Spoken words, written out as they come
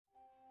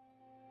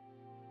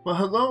Well,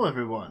 hello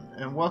everyone,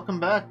 and welcome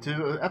back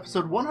to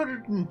episode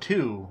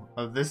 102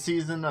 of this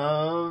season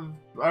of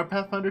our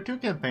Pathfinder 2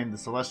 campaign, the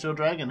Celestial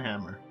Dragon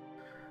Hammer.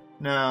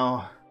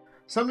 Now,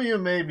 some of you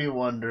may be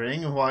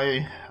wondering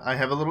why I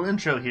have a little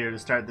intro here to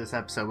start this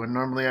episode when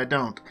normally I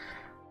don't.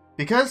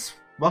 Because,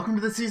 welcome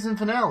to the season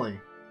finale.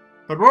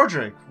 But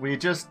Rordrik, we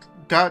just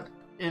got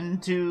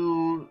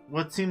into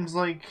what seems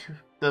like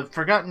the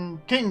Forgotten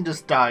King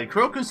just died.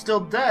 Kuroku's still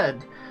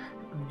dead.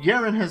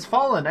 Yeren has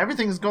fallen.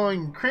 Everything's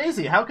going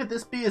crazy. How could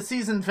this be a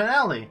season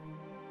finale?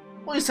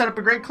 Well, you set up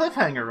a great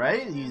cliffhanger,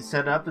 right? You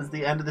set up as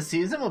the end of the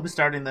season. We'll be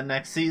starting the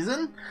next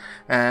season,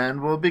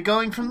 and we'll be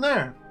going from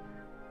there.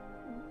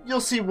 You'll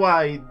see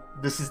why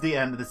this is the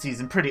end of the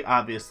season pretty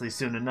obviously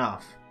soon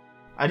enough.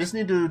 I just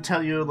need to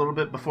tell you a little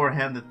bit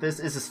beforehand that this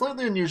is a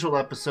slightly unusual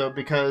episode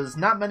because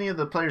not many of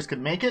the players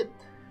could make it.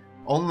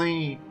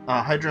 Only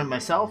Hydra and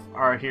myself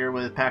are here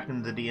with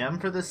Pactum the DM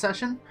for this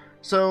session.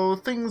 So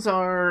things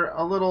are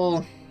a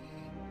little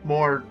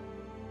more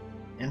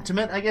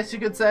intimate, I guess you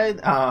could say.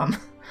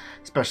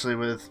 Especially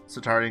with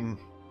Setari and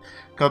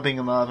Ko being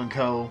in love and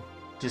Ko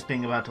just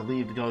being about to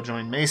leave to go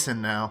join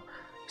Mason now.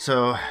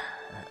 So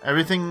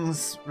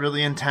everything's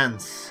really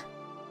intense.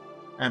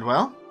 And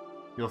well,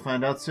 you'll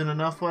find out soon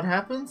enough what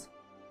happens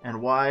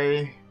and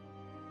why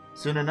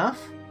soon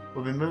enough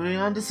we'll be moving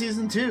on to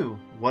Season 2.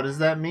 What does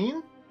that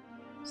mean?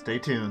 Stay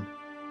tuned.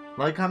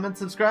 Like, comment,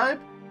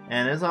 subscribe.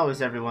 And as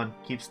always, everyone,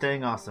 keep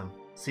staying awesome.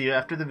 See you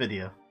after the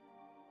video.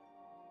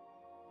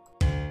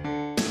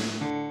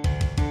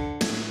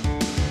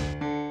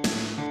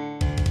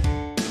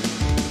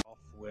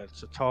 With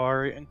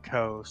Setari and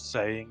Ko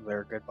saying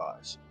their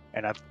goodbyes.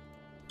 And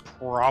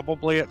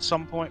probably at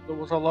some point there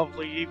was a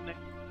lovely evening.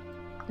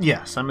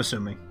 Yes, I'm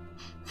assuming.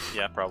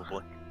 Yeah,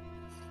 probably.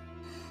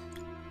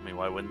 I mean,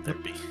 why wouldn't there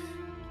be?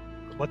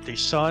 But the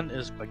sun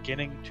is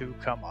beginning to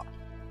come up.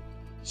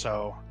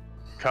 So,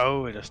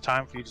 Ko, it is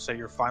time for you to say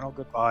your final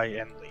goodbye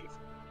and leave.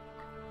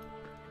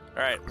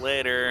 Alright,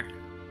 later.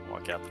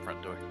 Walk out the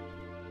front door.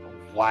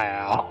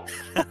 Wow.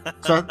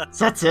 So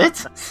that's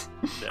it?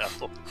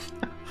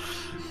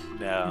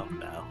 No.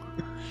 No.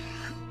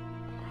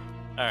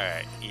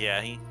 Alright,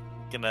 yeah, he's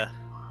gonna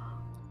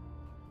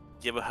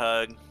give a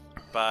hug,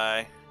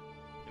 bye,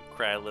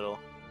 cry a little.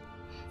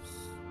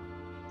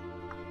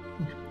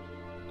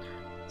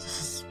 This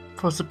is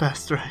for the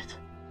best, right?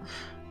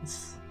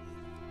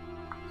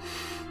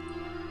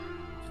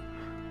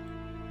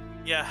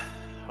 Yeah,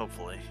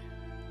 hopefully.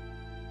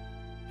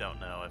 Don't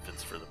know if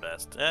it's for the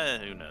best.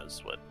 Who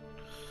knows what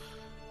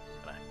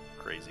kind of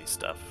crazy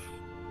stuff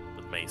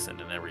with Mason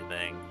and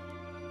everything.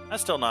 I'm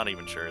still not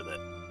even sure that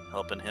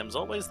helping him's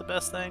always the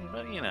best thing,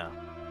 but you know.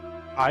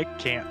 I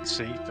can't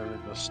see through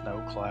the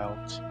snow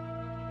clouds.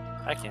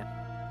 I can.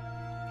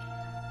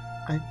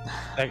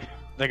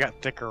 They got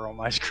thicker on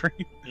my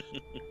screen.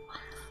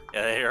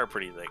 Yeah, they are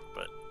pretty thick,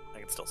 but I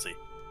can still see.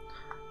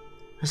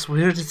 As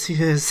weird as he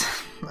is,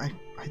 I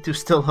do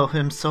still owe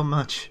him so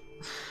much.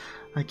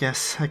 I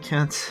guess I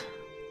can't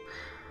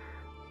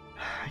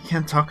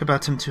talk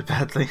about him too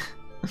badly.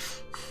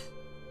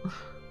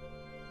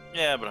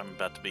 Yeah, but I'm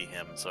about to be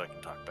him, so I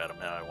can talk about him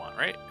how I want,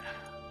 right?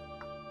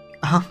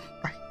 I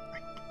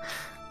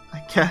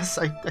guess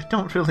I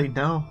don't really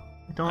know.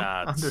 I don't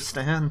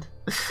understand.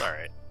 It's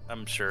alright.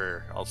 I'm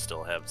sure I'll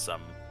still have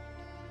some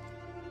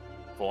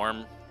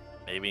form,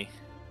 maybe.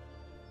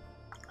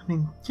 I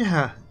mean,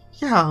 yeah,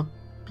 I'll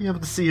be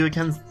able to see you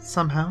again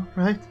somehow,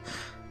 right?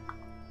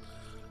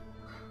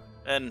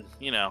 And,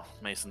 you know,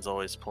 Mason's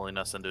always pulling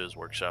us into his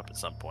workshop at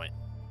some point.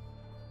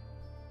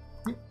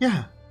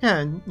 Yeah,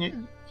 and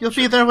you'll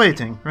be there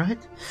waiting, right?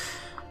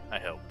 I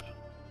hope.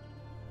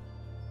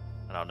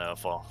 I don't know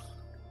if I'll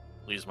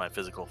lose my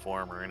physical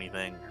form or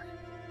anything.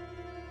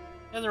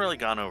 He hasn't really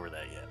gone over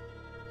that yet.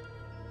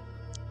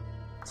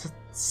 It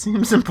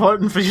seems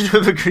important for you to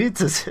have agreed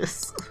to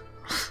this.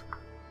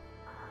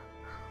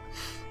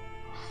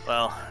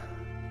 Well,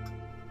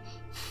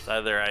 it's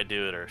either I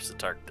do it or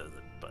Setari does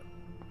it, but...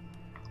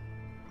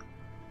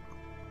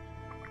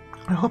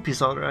 I hope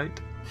he's alright.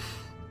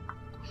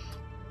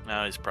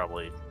 No, he's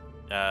probably...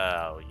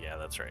 Oh, yeah,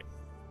 that's right.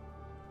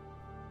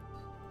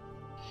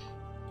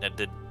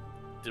 Did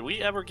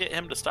we ever get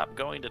him to stop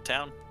going to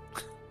town?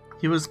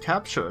 He was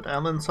captured.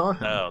 Alan saw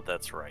him. Oh,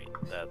 that's right.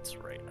 That's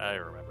right. I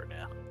remember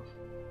now.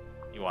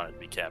 He wanted to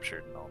be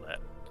captured and all that.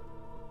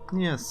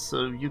 Yes,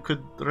 so you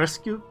could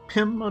rescue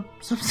him or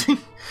something?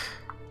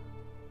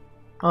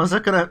 Oh,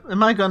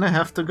 am I gonna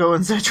have to go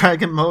into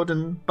dragon mode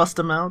and bust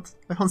him out?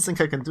 I don't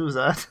think I can do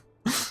that.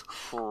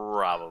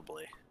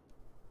 Probably.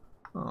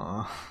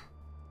 Oh.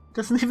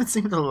 Doesn't even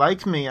seem to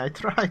like me. I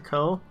try,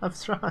 Ko. I've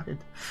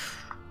tried.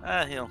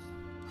 He'll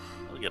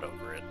get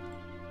over it.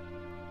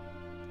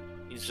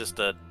 He's just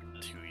a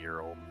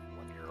 2-year-old,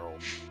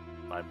 1-year-old,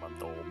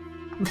 5-month-old.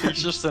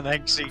 He's just an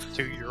angsty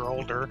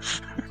 2-year-older.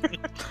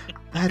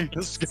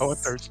 Just going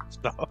through some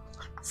stuff.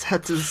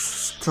 That is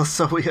still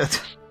so weird.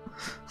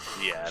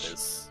 Yeah, it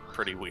is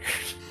pretty weird.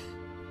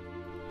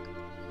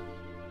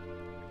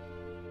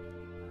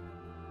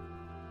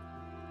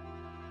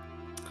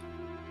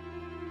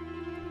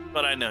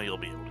 But I know you'll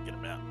be able to get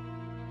him out.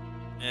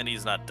 And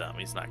he's not dumb.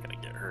 He's not going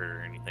to get hurt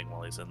or anything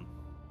while he's in,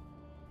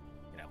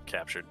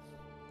 captured.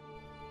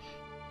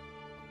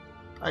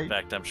 In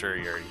fact, I'm sure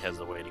he already has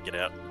a way to get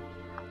out.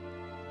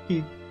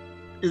 He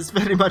is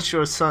very much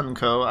your son,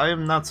 Ko. I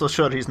am not so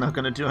sure he's not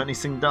going to do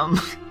anything dumb.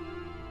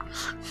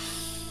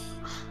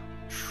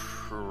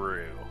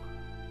 True.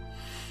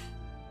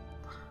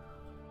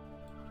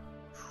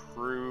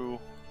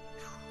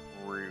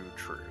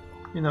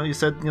 You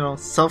said,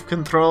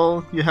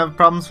 self-control. You have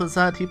problems with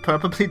that? He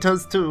probably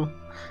does too.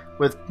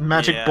 With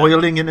magic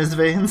boiling in his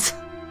veins.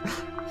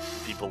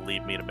 People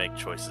leave me to make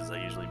choices.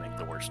 I usually make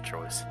the worst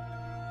choice.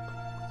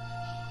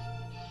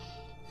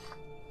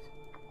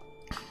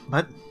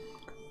 But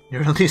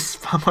you're at least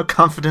far more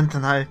confident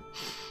than I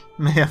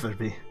may ever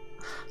be.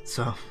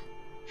 So,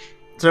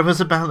 there was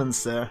a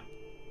balance there.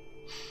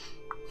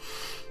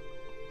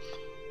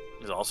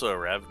 There's also a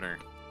Ravener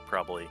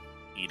probably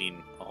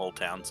eating a whole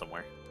town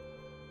somewhere.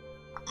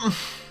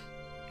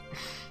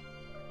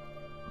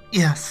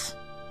 Yes.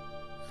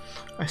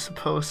 I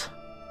suppose.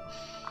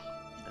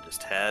 I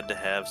just had to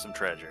have some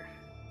treasure.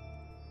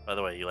 By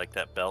the way, you like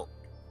that belt?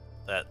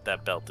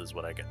 That belt is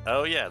what I got.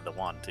 Oh yeah, the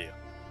wand too.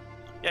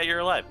 Yeah, you're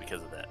alive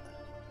because of that.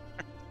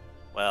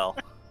 Well...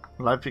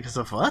 Alive because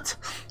of what?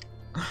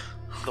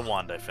 The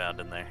wand I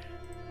found in there.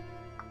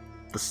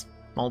 The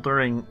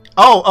smoldering...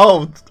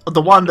 Oh!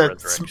 The one that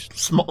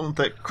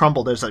that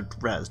crumbled as I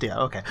rezzed. Yeah,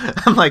 okay.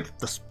 I'm like,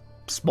 the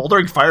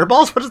smoldering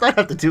fireballs? What does that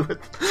have to do with...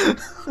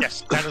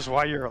 Yes, that is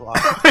why you're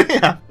alive.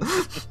 Yeah.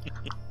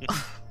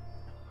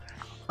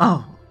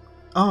 Oh.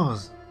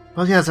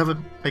 Well, yes, that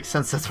would make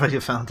sense. That's why you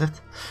found it.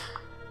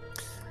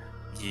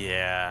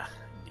 Yeah.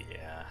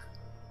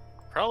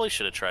 Probably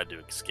should have tried to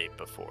escape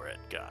before it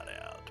got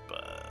out,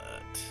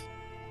 but...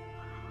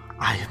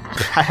 I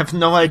have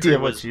no idea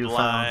what you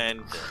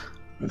found.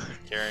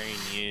 Carrying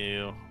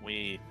you,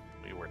 we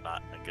were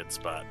not in a good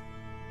spot.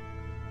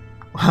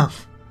 Well...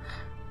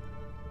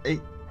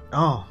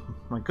 Oh,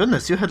 my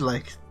goodness, you had,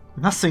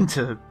 nothing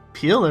to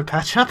peel or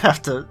patch up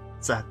after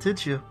that,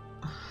 did you?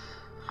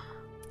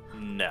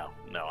 No,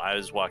 I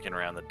was walking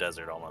around the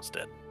desert almost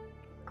dead.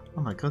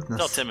 Oh my goodness.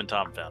 Until Tim and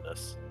Tom found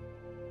us.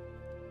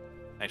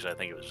 Actually, I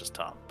think it was just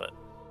Tom, but...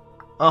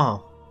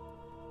 Oh,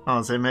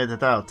 they made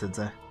it out, did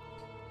they?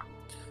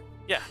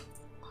 Yeah,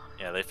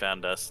 they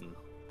found us and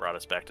brought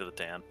us back to the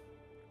town.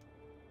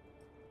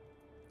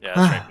 Yeah,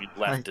 that's right, we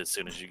left as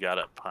soon as you got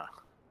up, huh?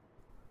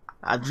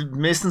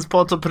 Mason's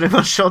portal pretty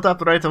much showed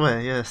up right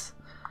away, yes.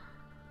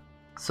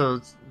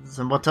 So,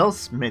 then what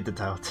else made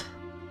it out?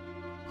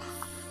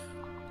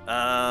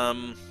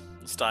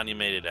 Stanya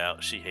made it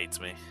out. She hates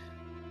me.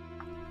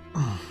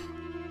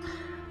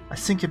 I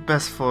think it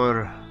best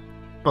for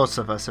both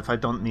of us if I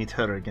don't meet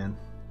her again.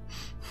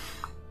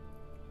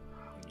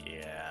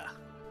 Yeah.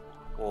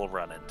 We'll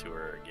run into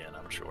her again,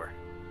 I'm sure.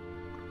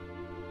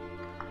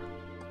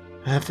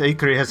 If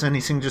Ikrie has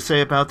anything to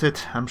say about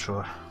it, I'm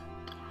sure.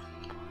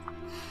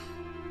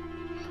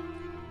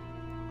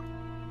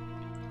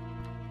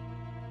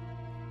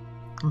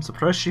 I'm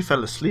surprised she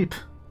fell asleep.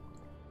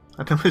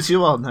 I've been with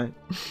you all night.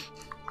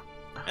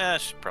 Yeah,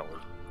 she's probably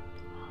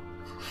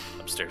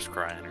upstairs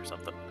crying or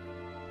something.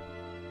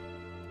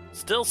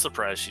 Still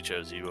surprised she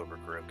chose you over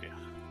Kuroku.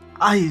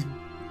 I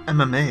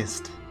am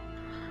amazed.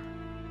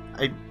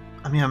 I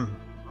mean, I'm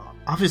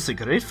obviously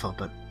grateful,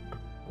 but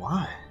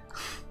why?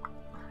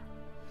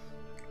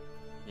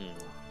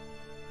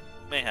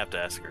 May have to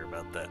ask her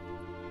about that.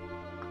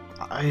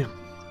 I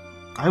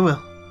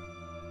will.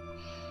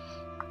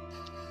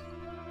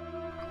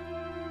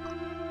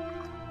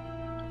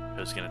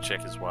 Joe's gonna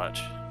check his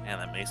watch. Man,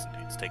 that Mason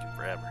dude's taking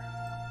forever.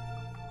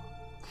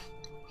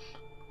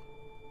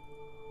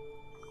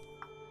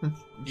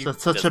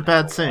 That's such a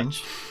bad thing.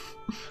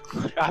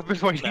 I've been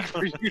waiting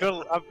for you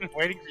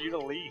to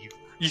leave.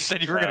 You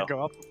said you were gonna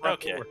go up the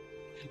front door.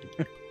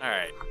 All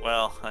right.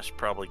 Well, I should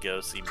probably go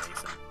see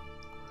Mason.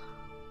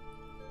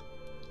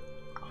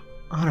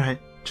 All right.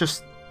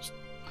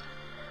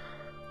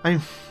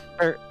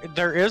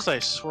 There is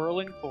a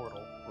swirling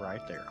portal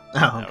right there.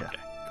 Oh, okay.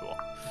 Cool.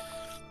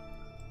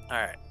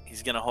 All right.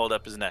 He's gonna hold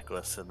up his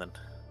necklace, and then,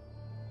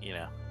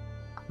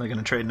 They're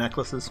gonna trade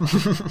necklaces.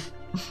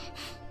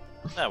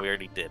 No, we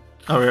already did.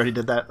 Oh, we already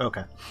did that?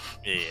 Okay.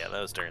 Yeah, that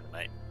was during the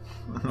night.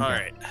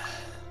 Alright.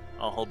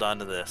 I'll hold on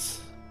to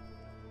this.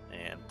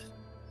 And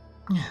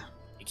yeah.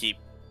 You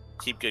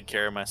keep good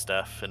care of my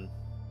stuff and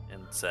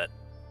set.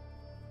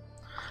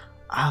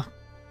 I'll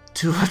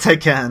do what I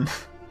can.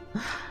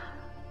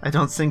 I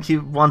don't think he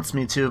wants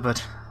me to,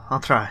 but I'll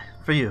try.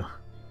 For you.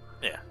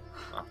 Yeah.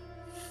 Well,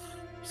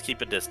 just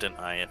keep a distant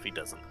eye if he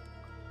doesn't.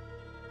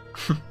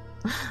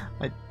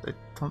 I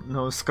don't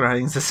know if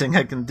scrying's the thing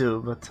I can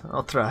do, but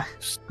I'll try.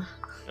 You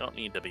don't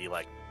need to be,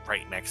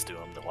 right next to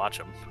him to watch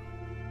him.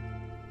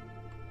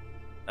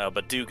 Oh,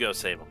 but do go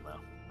save him, though.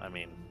 I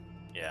mean,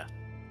 yeah.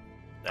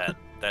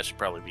 That should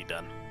probably be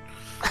done.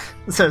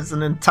 There's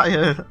an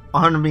entire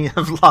army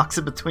of locks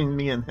between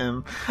me and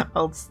him.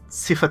 I'll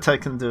see what I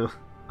can do.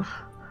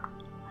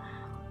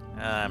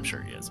 I'm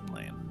sure he has a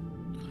plan.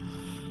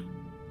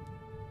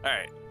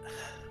 Alright.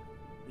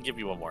 I'll give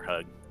you one more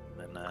hug.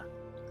 Then,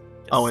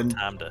 Oh, it's and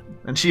time to...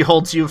 and she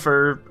holds you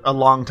for a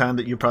long time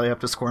that you probably have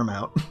to squirm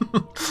out.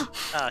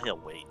 he'll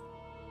wait.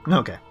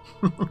 Okay.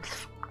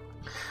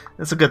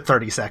 It's a good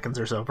 30 seconds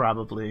or so,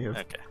 probably.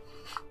 Okay.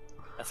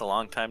 That's a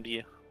long time to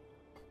you?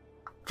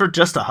 For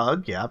just a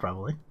hug? Yeah,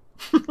 probably.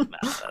 No,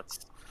 that's...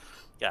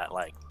 Got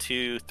like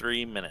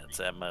 2-3 minutes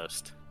at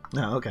most.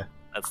 No, okay.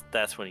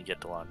 That's when you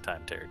get to long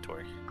time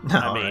territory. No,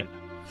 I mean, right.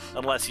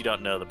 unless you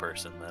don't know the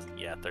person, then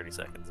yeah, 30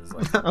 seconds is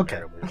like Okay.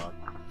 terribly long.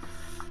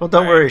 Well,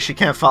 don't All worry, right. she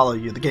can't follow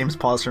you. The game's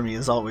paused for me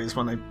as always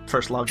when I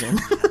first log in.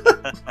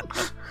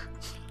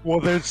 Well,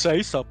 then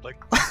say something.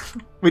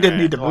 We didn't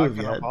Alright, need to So I move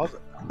can yet. pause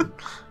it.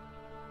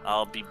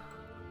 I'll be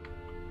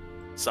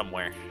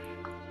somewhere.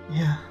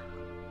 Yeah,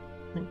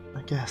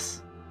 I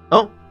guess.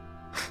 Oh!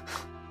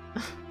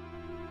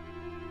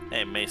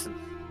 Hey, Mason.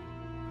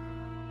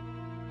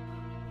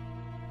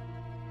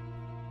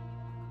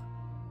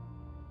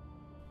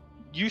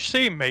 You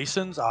see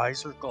Mason's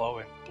eyes are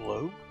glowing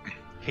blue.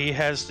 He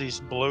has these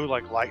blue,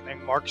 like,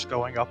 lightning marks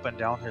going up and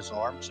down his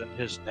arms and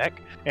his neck,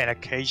 and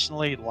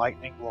occasionally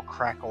lightning will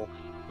crackle,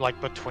 like,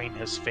 between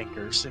his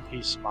fingers, and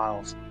he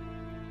smiles.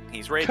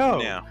 He's ready Ko.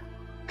 now.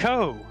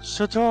 Ko,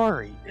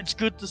 Setari, it's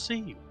good to see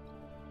you.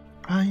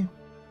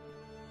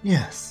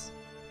 Yes.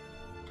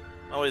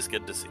 Always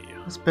good to see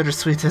you. As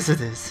bittersweet as it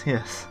is,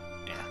 yes.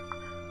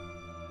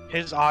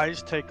 His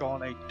eyes take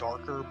on a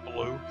darker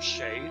blue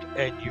shade,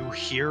 and you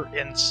hear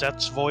in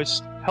Set's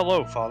voice,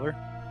 "Hello, Father."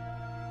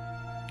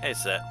 Hey,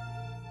 Set.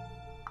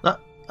 Uh,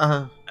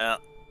 I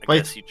Wait,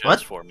 guess you chose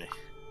what? for me.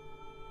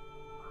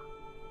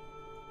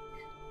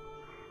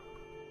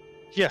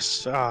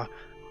 Yes, I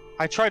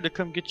tried to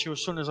come get you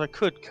as soon as I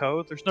could,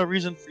 Ko. There's no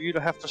reason for you to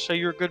have to say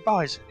your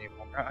goodbyes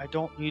anymore. I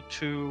don't need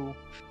to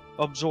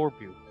absorb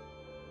you.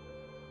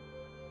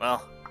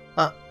 Well,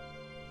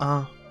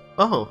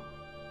 oh.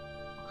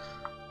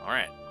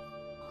 alright.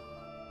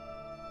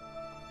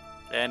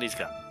 And he's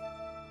gone.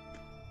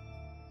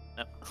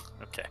 Yep.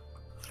 Okay.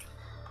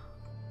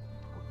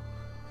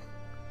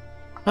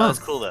 Oh, that's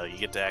cool, though. You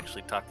get to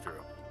actually talk through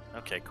him.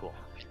 Okay, cool.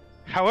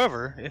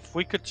 However, if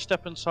we could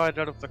step inside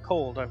out of the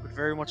cold, I would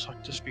very much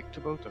like to speak to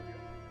both of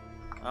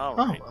you.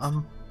 Alright.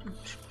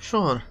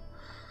 Sure.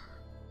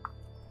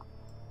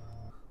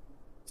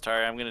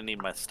 Sorry, I'm gonna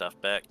need my stuff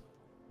back.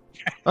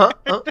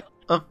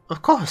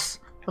 Of course.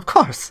 Of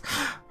course.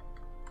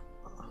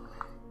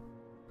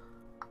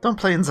 Don't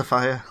play in the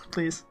fire,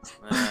 please.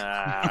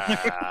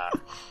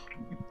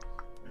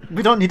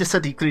 We don't need to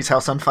set Ikrie's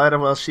house on fire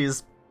while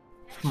she's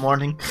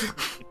mourning.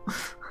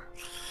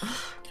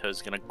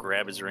 Ko's gonna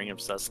grab his ring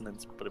of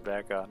sustenance, put it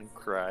back on, and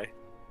cry.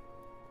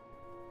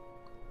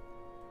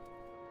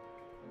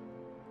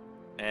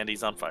 And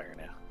he's on fire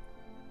now.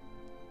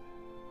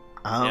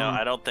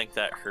 I don't think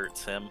that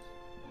hurts him.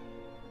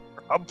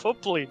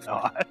 Probably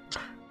not.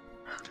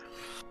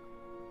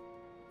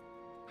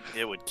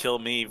 It would kill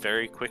me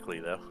very quickly,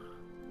 though.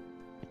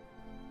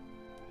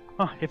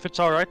 If it's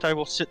alright, I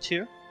will sit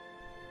here.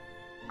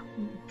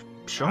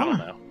 Sure. I don't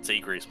know. It's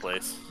Ikrie's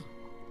place.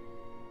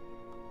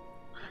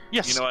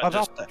 Yes, You know what? about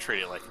Just that.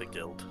 treat it like the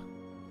guild.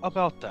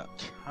 About that.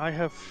 I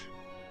have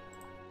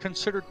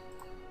considered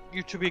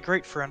you to be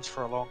great friends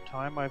for a long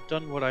time. I've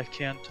done what I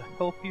can to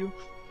help you.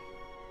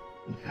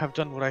 Have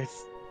done what I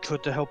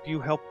could to help you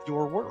help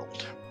your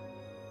world.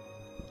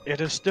 It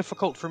is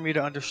difficult for me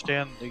to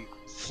understand the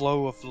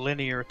flow of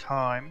linear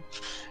time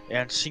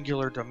and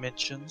singular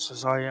dimensions,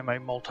 as I am a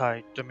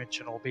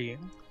multi-dimensional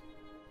being.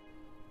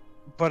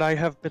 But I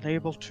have been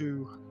able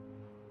to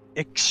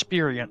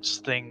experience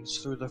things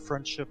through the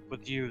friendship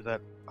with you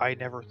that I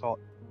never thought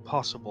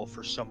possible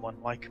for someone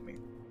like me.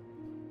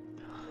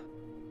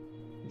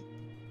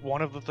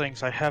 One of the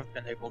things I have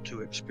been able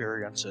to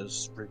experience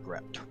is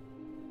regret.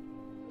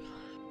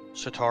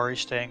 Setari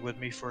staying with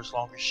me for as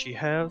long as she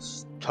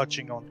has,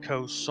 touching on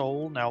Ko's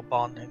soul, now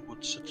bonding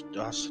with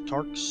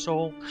Setark's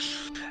soul,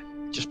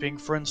 just being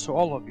friends to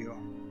all of you.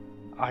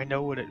 I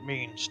know what it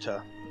means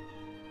to...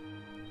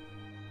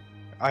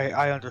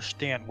 I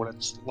understand what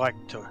it's like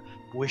to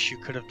wish you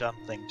could have done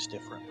things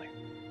differently.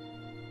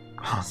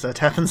 Oh, that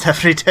happens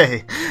every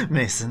day,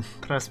 Mason.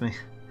 Trust me.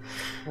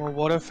 Well,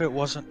 what if it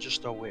wasn't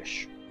just a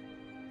wish?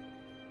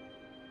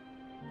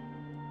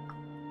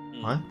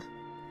 What?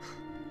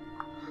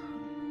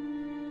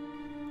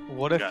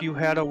 What if you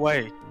had a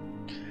way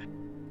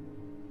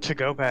to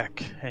go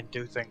back and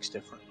do things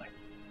differently?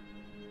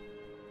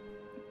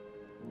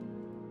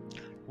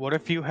 What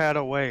if you had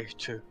a way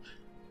to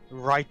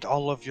right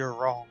all of your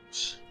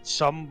wrongs?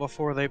 Some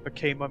before they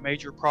became a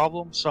major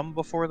problem, some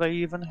before they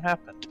even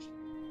happened.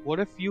 What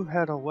if you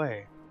had a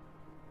way?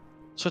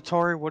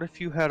 Setari, what if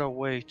you had a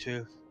way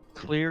to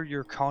clear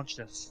your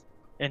conscience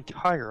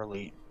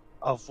entirely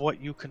of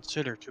what you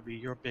consider to be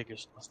your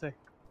biggest mistake?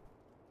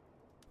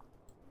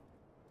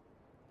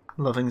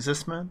 Loving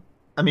this man?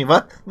 I mean,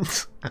 what?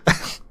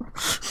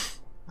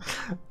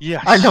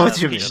 Yes. I know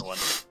what you He mean. won.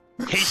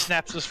 He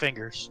snaps his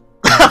fingers.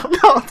 Oh,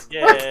 no.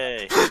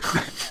 Yay!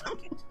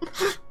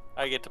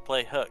 I get to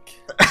play Hook.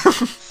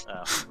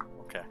 Oh,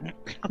 okay.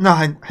 No,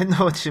 I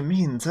know what you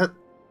mean. That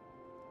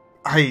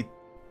I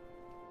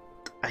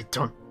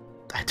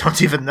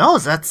don't even know.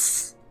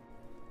 That's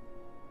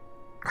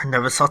I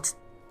never thought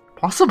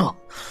possible.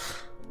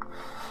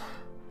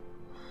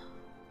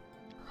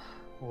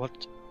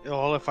 What?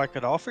 Well, if I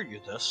could offer you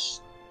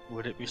this,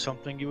 would it be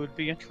something you would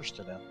be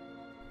interested in?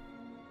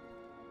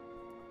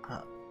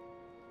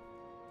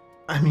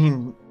 I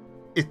mean,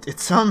 it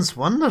sounds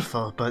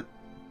wonderful, but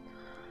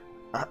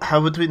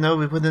how would we know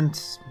we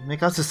wouldn't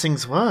make other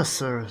things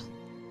worse, or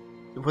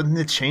wouldn't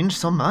it change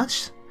so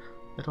much?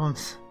 I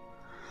don't...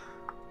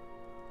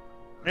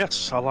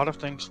 Yes, a lot of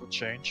things would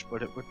change,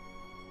 but it would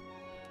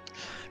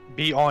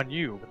be on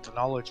you with the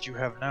knowledge you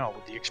have now,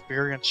 with the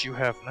experience you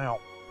have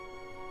now,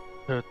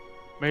 to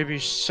maybe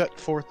set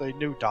forth a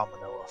new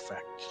domino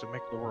effect to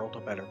make the world a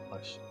better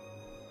place.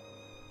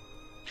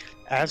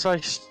 As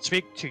I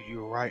speak to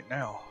you right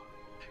now,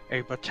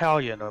 a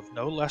battalion of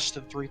no less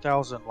than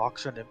 3,000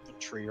 Loxan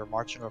infantry are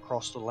marching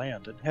across the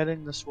land and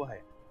heading this way.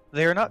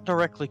 They are not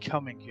directly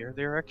coming here,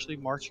 they are actually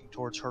marching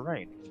towards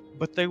Harain,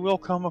 but they will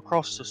come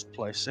across this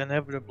place,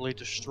 inevitably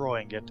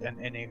destroying it and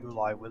any who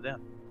lie within.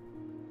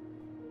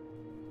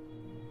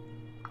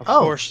 Of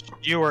course,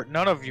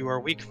 none of you are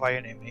weak by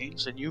any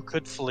means, and you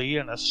could flee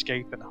and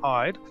escape and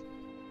hide,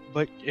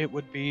 but it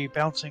would be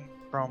bouncing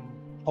from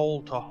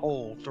hole to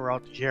hole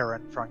throughout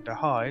Yeren trying to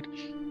hide,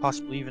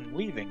 possibly even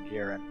leaving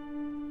Yeren.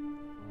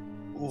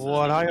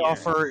 What I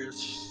offer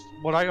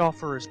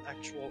is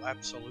actual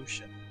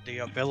absolution, the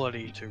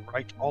ability to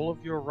right all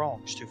of your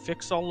wrongs, to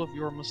fix all of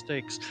your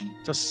mistakes,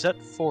 to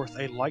set forth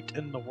a light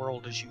in the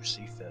world as you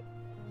see fit.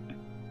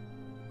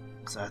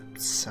 That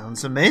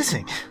sounds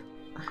amazing.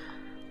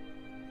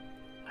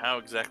 How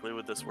exactly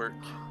would this work?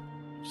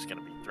 Just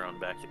gonna be thrown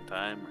back in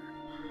time?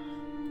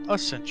 Or...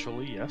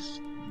 Essentially, yes.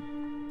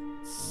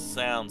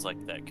 Sounds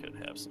like that could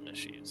have some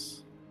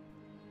issues.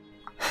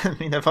 I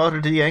mean, I've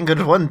already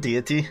angered one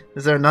deity.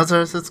 Is there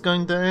another that's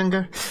going to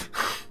anger?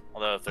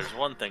 Although, if there's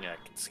one thing I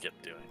could skip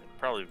doing, it'd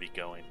probably be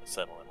going to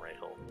settle in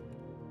Rayhold.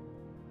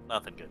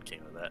 Nothing good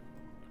came of that.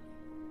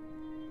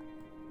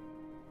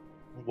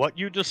 What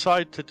you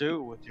decide to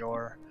do with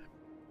your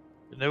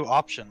new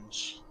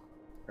options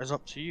is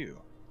up to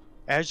you.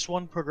 As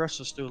one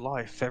progresses through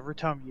life, every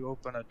time you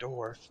open a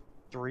door,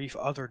 3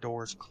 other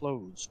doors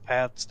close,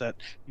 paths that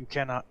you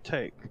cannot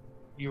take.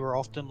 You are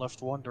often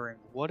left wondering,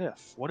 what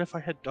if? What if I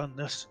had done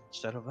this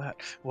instead of that?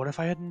 What if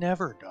I had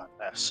never done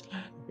this?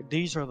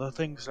 These are the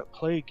things that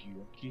plague you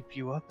and keep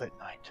you up at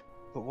night.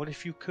 But what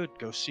if you could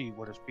go see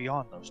what is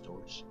beyond those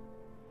doors?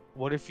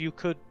 What if you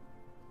could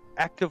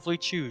actively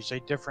choose a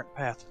different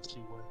path and see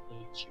where it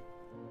leads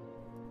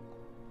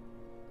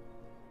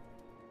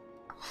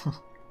you?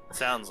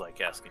 Sounds like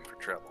asking for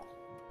trouble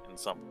in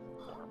some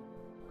form.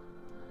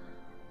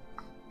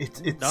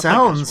 It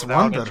sounds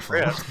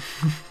wonderful.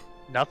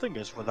 Nothing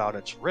is without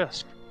its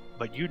risk,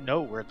 but you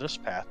know where this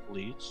path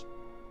leads.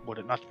 Would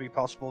it not be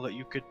possible that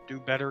you could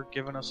do better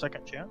given a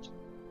second chance?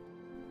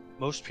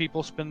 Most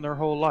people spend their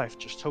whole life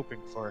just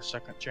hoping for a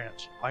second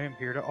chance. I am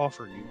here to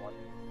offer you one.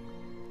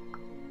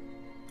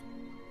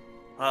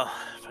 Well,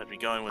 if I'd be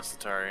going with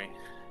Setari,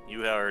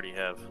 you already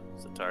have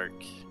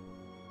Setari.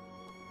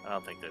 I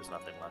don't think there's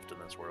nothing left in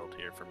this world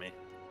here for me.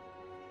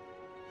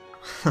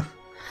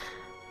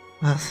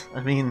 Well,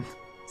 I mean,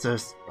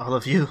 there's all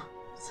of you.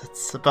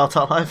 That's about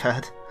all I've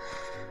had.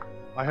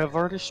 I have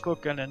already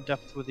spoken in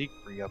depth with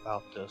Ikrie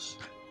about this,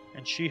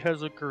 and she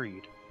has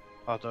agreed,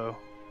 although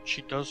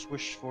she does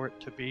wish for it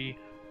to be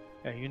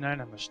a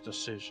unanimous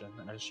decision,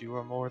 as you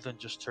are more than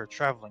just her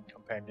traveling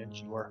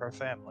companions, you are her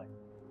family.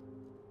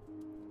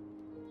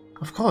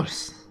 Of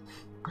course.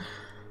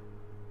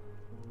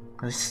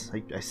 I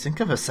think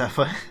of us that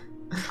way.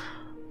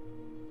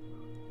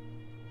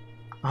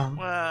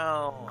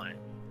 Well,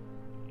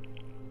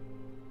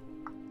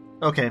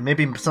 okay,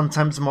 maybe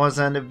sometimes more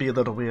than it'd be a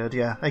little weird.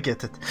 Yeah, I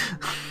get it.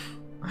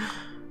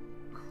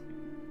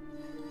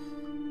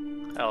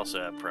 I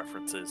also have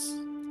preferences,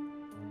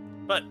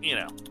 but you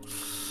know,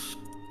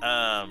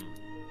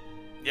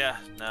 yeah,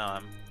 no,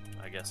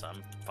 I guess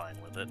I'm fine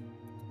with it.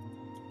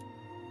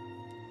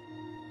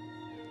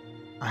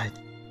 I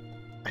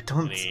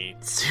don't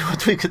see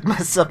what we could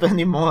mess up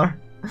anymore.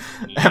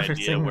 Any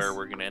idea where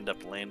we're gonna end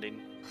up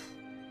landing?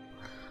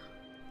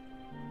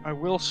 I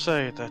will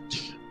say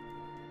that,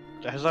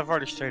 as I've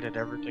already stated,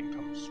 everything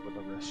comes with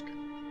a risk.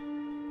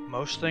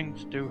 Most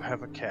things do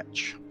have a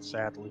catch,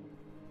 sadly.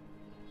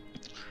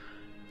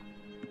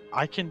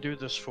 I can do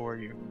this for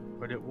you,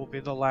 but it will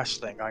be the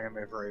last thing I am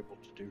ever able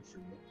to do for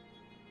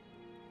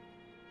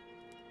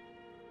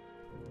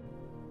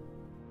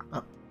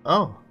you.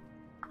 Oh.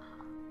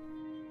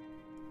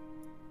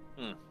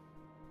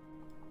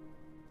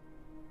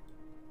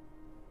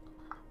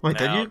 Wait,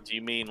 now, do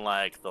you mean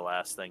like the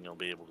last thing you'll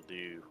be able to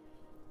do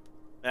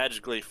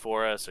magically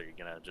for us, or are you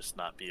gonna just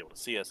not be able to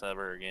see us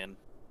ever again?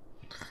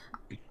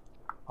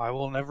 I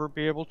will never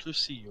be able to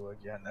see you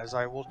again, as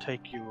I will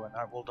take you and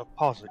I will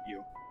deposit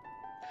you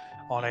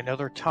on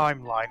another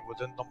timeline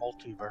within the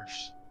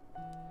multiverse.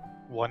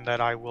 One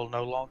that I will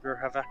no longer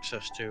have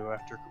access to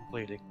after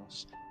completing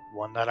this.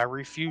 one that I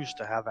refuse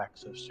to have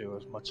access to.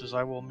 As much as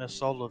I will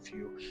miss all of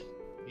you,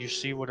 you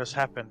see what has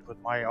happened with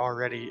my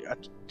already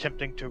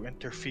attempting to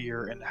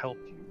interfere and help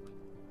you.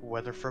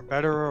 Whether for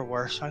better or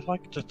worse, I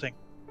like to think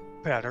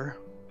better,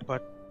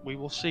 but we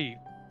will see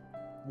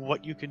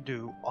what you can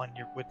do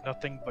with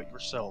nothing but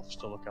yourselves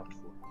to look out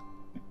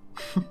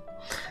for.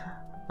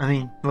 I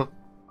mean,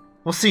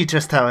 we'll see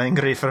just how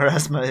angry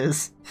Pharasma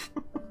is.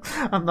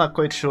 I'm not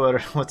quite sure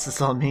what this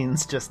all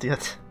means just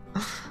yet.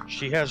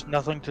 She has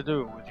nothing to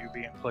do with you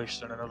being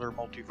placed in another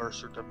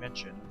multiverse or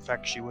dimension. In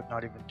fact, she would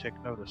not even take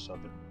notice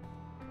of it.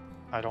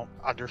 I don't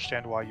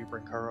understand why you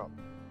bring her up.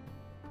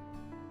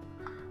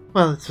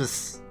 Well, it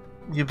was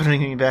you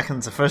bringing me back in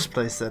the first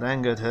place that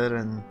angered her,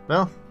 and,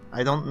 well,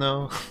 I don't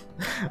know.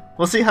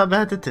 We'll see how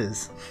bad it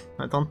is.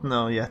 I don't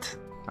know yet.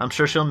 I'm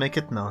sure she'll make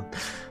it known.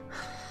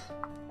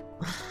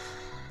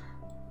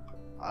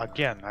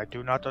 Again, I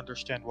do not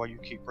understand why you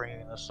keep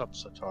bringing this up,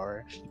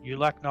 Setari. You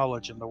lack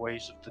knowledge in the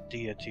ways of the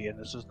deity, and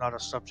this is not a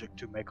subject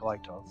to make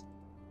light of.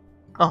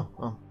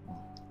 Oh,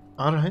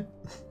 alright.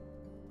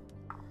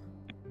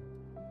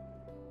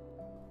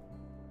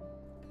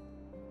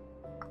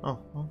 Oh,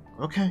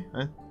 okay.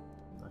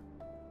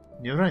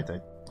 You're right, I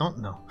don't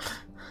know.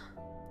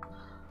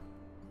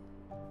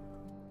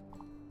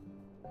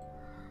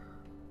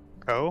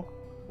 Ko,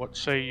 what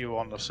say you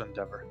on this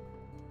endeavor?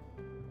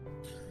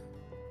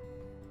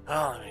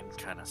 Well, I mean,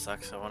 kinda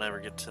sucks I won't ever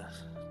get to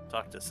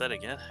talk to Set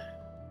again.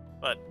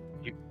 But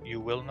You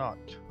will not.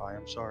 I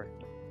am sorry.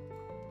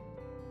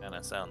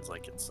 kinda sounds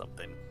like it's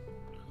something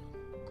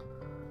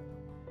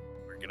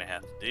we're gonna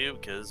have to do,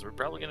 because we're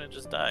probably gonna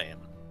just die in,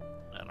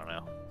 I don't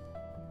know,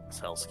 this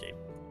hellscape.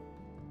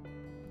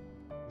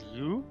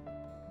 You?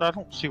 I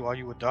don't see why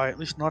you would die, at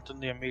least not in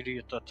the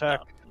immediate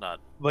attack. No, not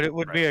But it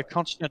would be a right.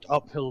 constant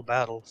uphill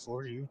battle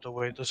for you, the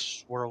way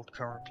this world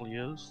currently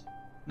is.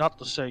 Not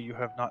to say you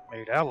have not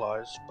made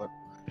allies, but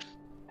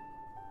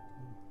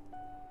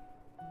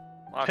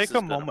Lox take has a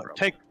been moment.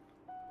 problem.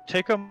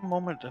 Take a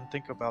moment and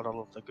think about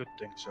all of the good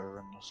things that are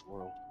in this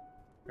world.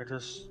 It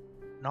is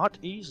not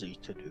easy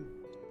to do.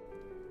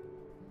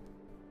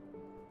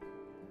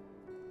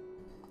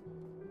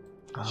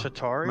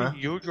 Setari, meh.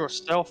 you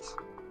yourself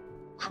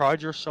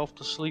cried yourself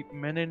to sleep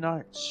many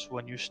nights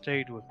when you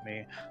stayed with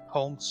me,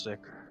 homesick,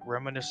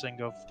 reminiscing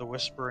of the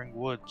Whispering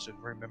Woods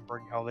and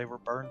remembering how they were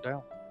burned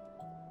down.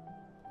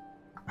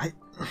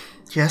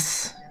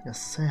 Yes,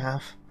 I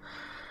have.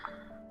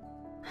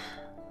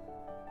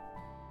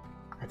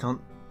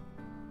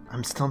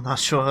 I'm still not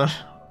sure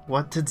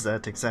what did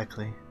that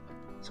exactly.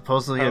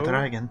 Supposedly a Oh.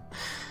 dragon.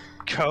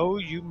 Ko,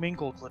 you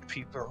mingled with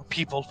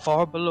people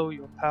far below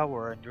your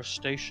power and your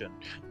station,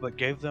 but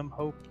gave them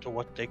hope to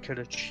what they could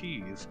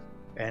achieve,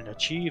 and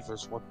achieve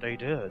is what they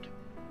did.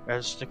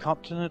 As the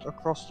continent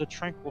across the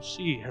tranquil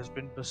sea has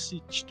been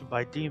besieged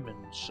by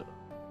demons.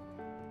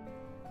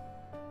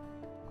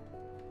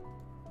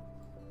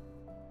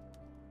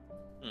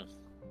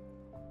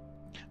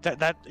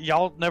 That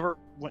y'all never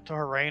went to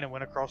Harrain and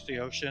went across the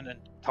ocean and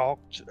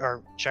talked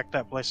or checked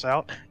that place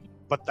out,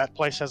 but that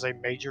place has a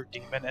major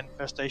demon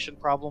infestation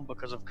problem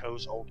because of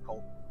Ko's old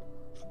cult.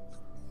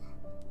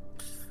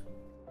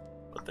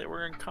 But they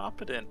were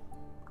incompetent.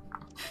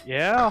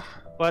 Yeah,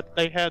 but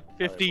they had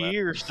 50 left.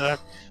 years to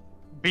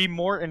be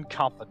more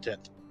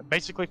incompetent.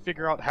 Basically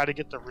figure out how to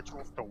get the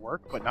rituals to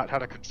work, but not how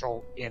to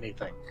control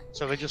anything.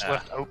 So they just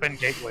left open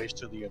gateways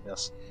to the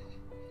abyss.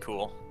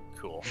 Cool.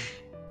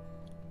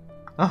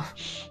 Oh.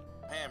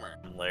 Hammer.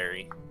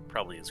 Larry,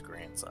 probably his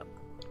grandson.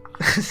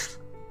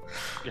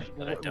 Yeah,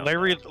 But I don't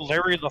Larry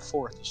know. the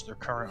Fourth is their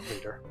current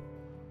leader.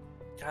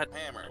 God,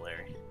 Hammer,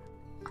 Larry.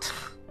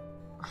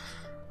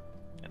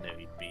 I knew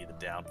he'd be the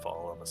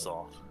downfall of us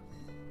all.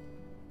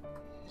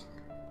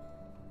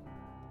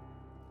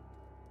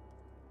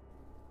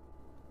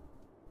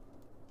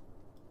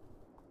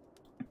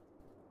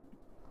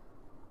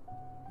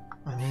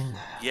 I mean,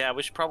 Yeah,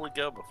 we should probably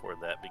go before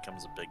that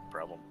becomes a big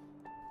problem.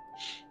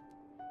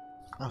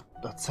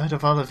 outside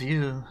of all of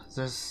you,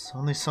 there's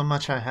only so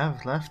much I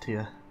have left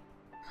here.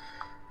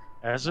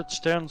 As it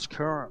stands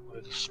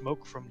currently, the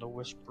smoke from the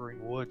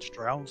Whispering Woods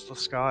drowns the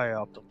sky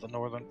out of the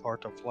northern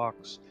part of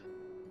Lox.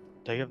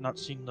 They have not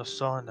seen the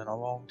sun in a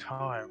long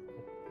time.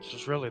 This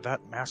is really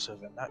that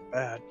massive and that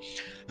bad.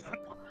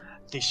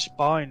 The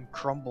spine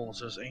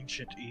crumbles as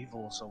ancient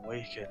evils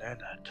awaken in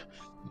it,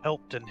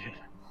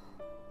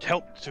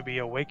 helped to be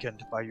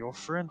awakened by your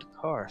friend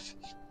Karth,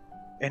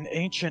 an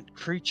ancient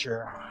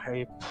creature,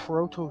 a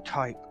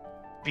prototype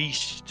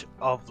beast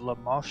of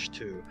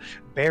Lamashtu,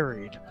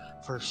 buried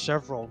for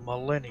several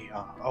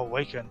millennia,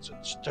 awakens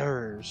and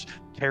stirs,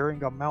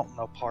 tearing a mountain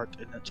apart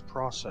in its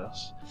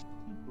process.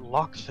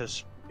 Lox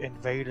has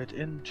invaded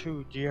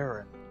into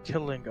Dieran,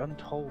 killing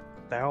untold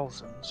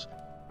thousands.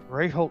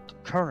 Rayholt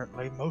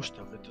currently, most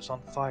of it is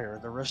on fire,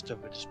 the rest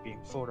of it is being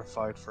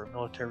fortified for a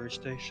military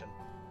station.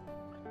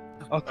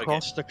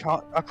 Across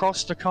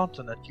the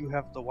continent, you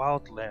have the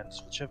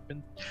Wildlands, which have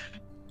been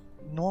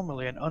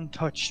normally an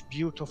untouched,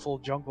 beautiful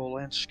jungle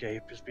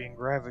landscape is being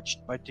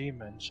ravaged by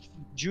demons.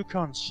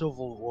 Jukon's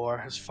civil war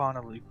has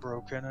finally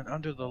broken, and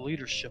under the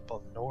leadership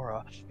of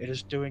Nora, it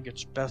is doing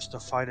its best to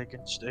fight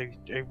against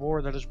a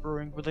war that is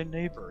brewing with a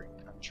neighboring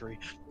country.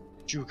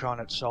 Jukon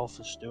itself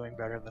is doing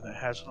better than it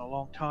has in a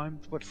long time,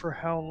 but for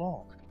how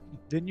long?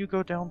 Then you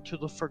go down to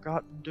the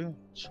Forgotten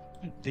Dunes.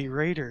 The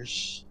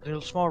raiders,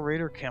 the small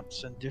raider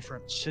camps in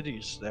different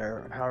cities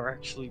there are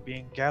actually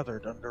being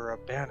gathered under a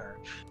banner,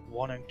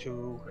 wanting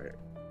to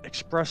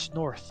express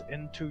north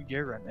into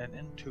Yeren and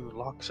into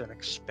Lox and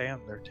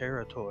expand their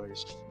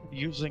territories,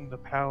 using the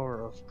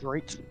power of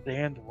great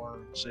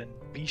sandworms and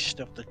beast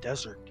of the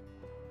desert.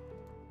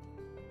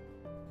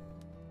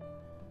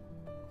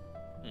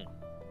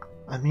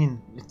 I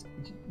mean,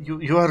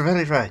 you are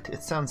very right.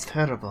 It sounds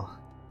terrible.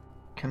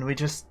 Can we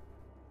just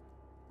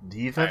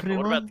leave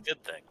everyone? But what about the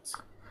good things?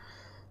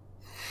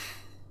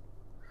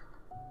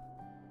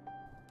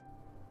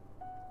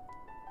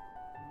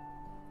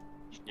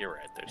 You're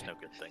right, there's no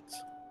good things.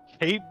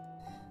 He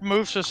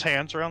moves his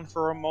hands around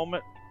for a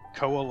moment,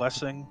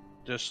 coalescing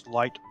this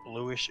light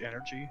bluish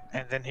energy,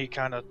 and then he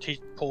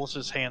pulls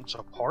his hands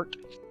apart,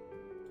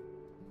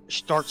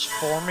 starts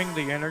forming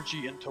the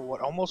energy into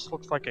what almost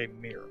looks like a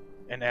mirror.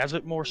 And as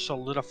it more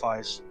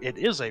solidifies, it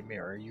is a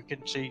mirror. You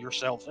can see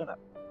yourself in it.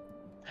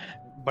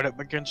 But it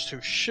begins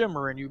to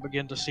shimmer, and you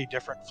begin to see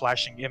different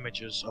flashing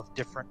images of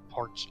different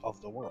parts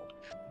of the world.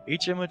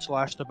 Each image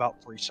lasts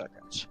about 3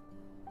 seconds.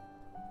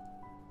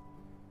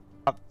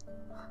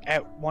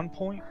 At one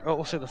point,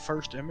 we'll say the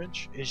first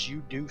image is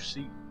you do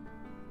see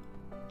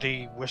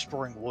the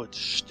Whispering Woods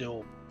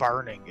still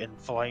burning in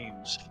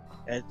flames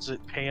as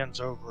it pans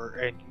over,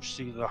 and you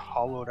see the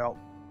hollowed out,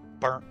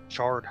 burnt,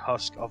 charred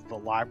husk of the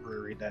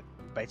library that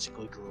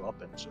basically grew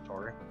up in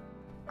Setari.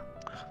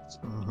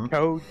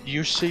 Ko,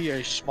 you see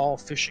a small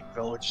fishing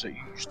village that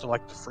you used to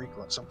like to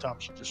frequent.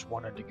 Sometimes you just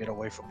wanted to get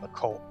away from the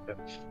cult and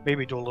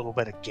maybe do a little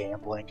bit of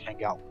gambling,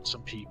 hang out with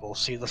some people,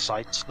 see the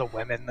sights, the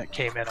women that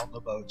came in on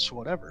the boats,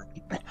 whatever.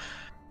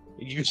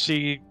 You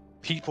see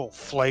people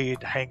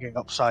flayed, hanging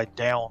upside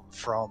down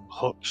from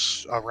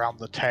hooks around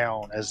the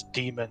town as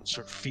demons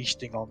are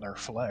feasting on their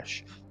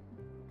flesh.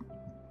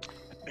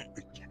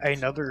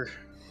 Another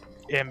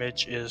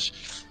image is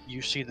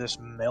you see this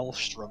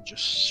maelstrom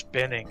just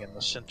spinning in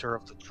the center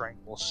of the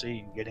tranquil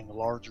sea and getting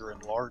larger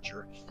and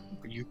larger.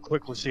 You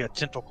quickly see a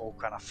tentacle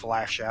kind of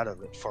flash out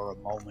of it for a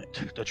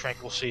moment. The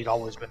tranquil sea had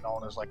always been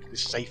known as like the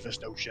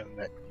safest ocean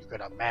that you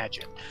could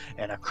imagine,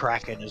 and a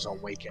kraken is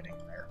awakening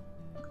there.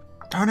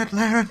 Darn it,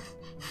 Laren!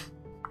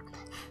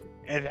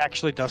 It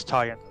actually does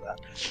tie into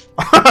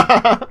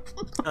that.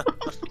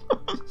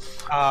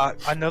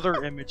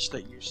 Another image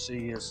that you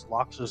see is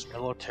Lox's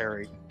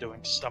military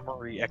doing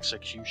summary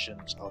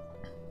executions of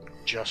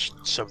just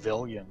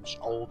civilians,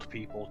 old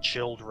people,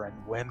 children,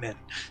 women,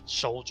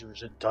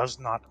 soldiers. It does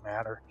not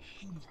matter.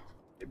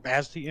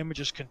 As the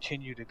images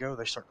continue to go,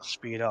 they start to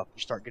speed up.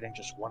 You start getting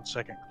just 1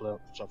 second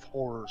clips of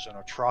horrors and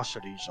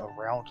atrocities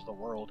around the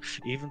world.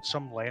 Even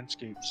some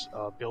landscapes,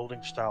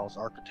 building styles,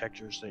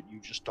 architectures that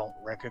you just don't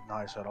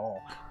recognize at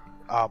all.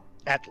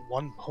 At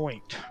one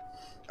point,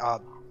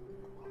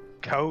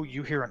 Ko,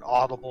 you hear an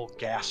audible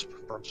gasp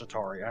from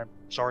Setari. I'm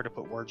sorry to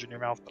put words in your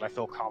mouth, but I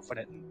feel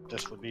confident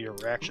this would be your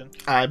reaction.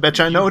 I bet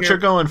you I know what you're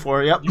going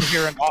for, yep. You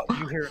hear an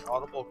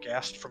audible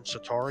gasp from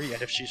Setari,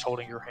 and if she's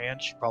holding your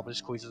hand, she probably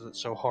squeezes it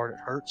so hard it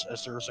hurts,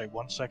 as there's a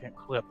 1 second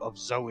clip of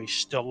Zoe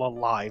still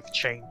alive,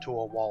 chained to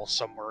a wall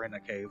somewhere in a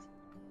cave.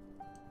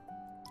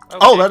 Okay,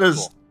 oh, that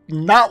is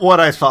not what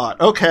I thought.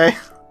 Okay.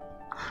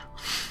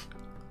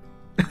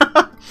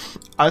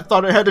 I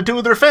thought it had to do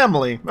with her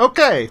family.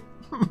 Okay.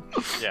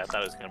 Yeah, I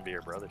thought it was going to be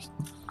her brothers.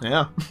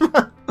 Yeah.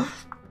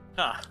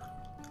 Huh.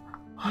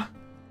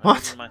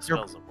 What? My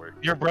spells don't work.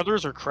 Your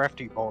brothers are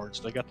crafty bards.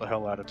 They got the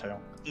hell out of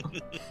town.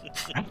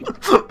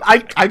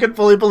 I can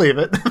fully believe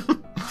it.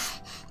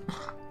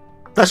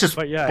 That's just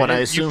what I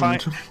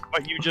assumed.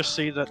 But you just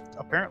see that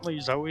apparently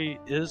Zoe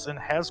is and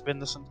has been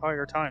this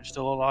entire time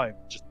still alive.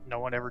 Just no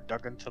one ever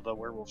dug into the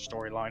werewolf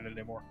storyline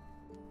anymore.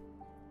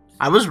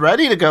 I was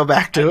ready to go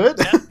back to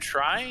it. I'm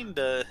trying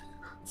to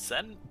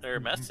send or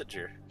message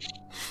her.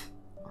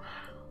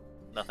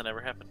 Nothing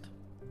ever happened.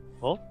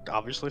 Well,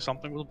 obviously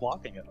something was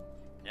blocking it.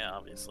 Yeah,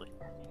 obviously.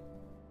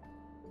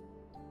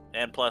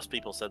 And plus,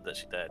 people said that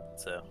she died,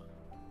 so.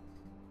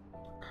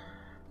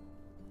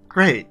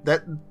 Great.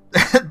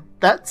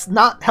 That's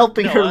not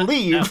helping her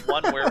leave.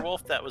 That one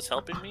werewolf that was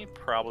helping me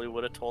probably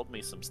would have told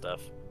me some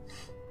stuff.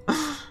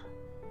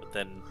 But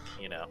then,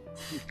 you know.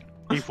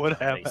 He would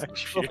have,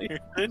 actually.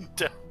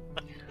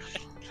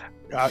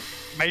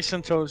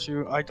 Mason tells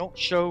you, I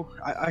show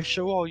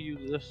all you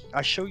this.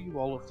 I show you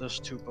all of this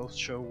to both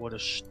show what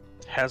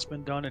has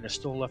been done and is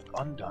still left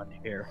undone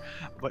here,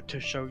 but to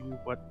show you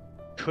what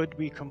could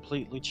be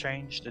completely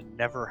changed and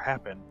never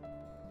happen,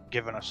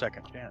 given a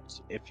second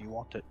chance, if you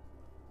want it.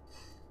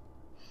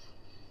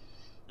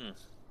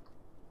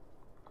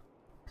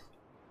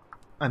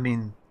 I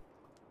mean,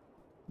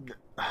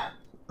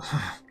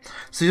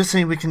 so you're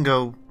saying we can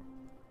go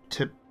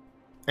to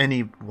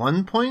any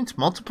one point?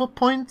 Multiple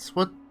points?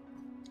 What?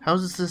 How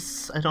is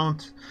this? I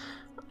don't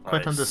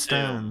quite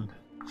understand.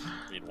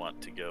 We'd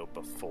want to go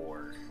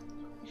before.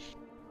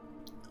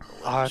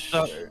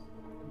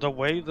 The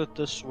way that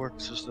this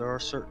works is there are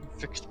certain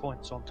fixed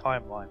points on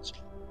timelines.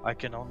 I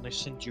can only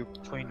send you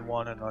between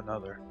one and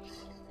another.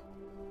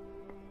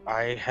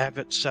 I have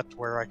it set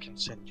where I can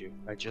send you.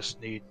 I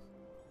just need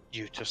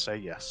you to say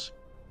yes.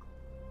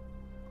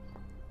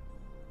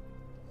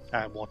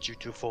 I want you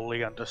to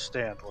fully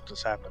understand what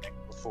is happening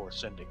before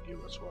sending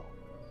you as well.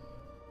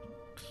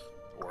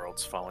 The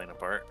world's falling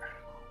apart.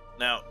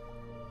 Now,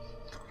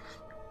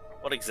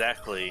 what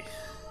exactly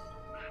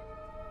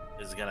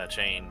is gonna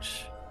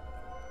change?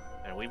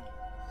 And we've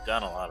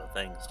done a lot of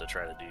things to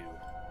try to do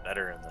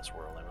better in this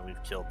world. I mean,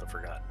 we've killed the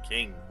Forgotten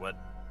King. What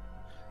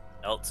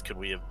else could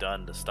we have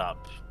done to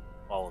stop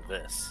all of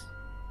this?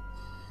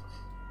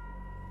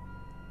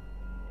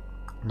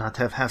 Not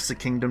have half the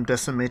kingdom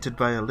decimated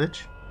by a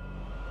lich?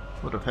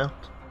 Would have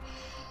helped.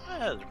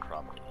 There's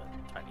probably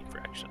a tiny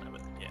fraction of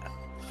it, yeah.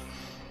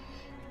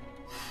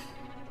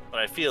 But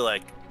I feel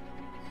like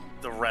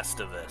the rest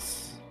of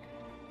this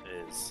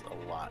is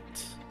a lot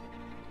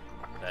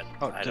that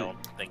I don't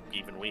think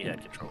even we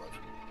had control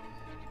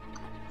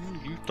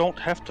of. You don't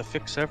have to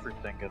fix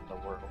everything in the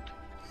world.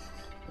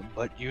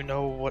 But you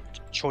know what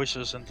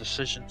choices and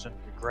decisions and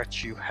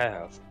regrets you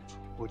have.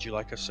 Would you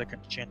like a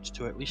second chance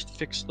to at least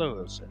fix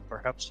those? And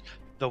perhaps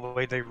the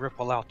way they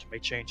ripple out may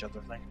change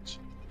other things.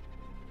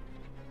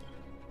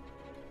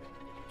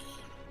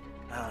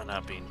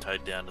 Not being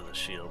tied down to the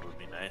shield would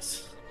be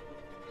nice.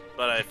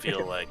 But I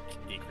feel like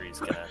Ikrie's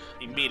gonna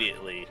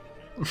immediately...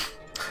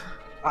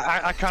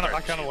 I kind of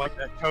like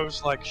that.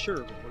 Ko's like, sure,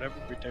 but whatever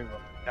we do,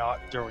 I'm not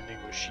joining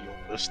the shield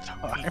this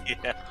time.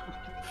 Yeah.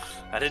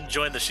 I didn't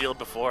join the shield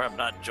before, I'm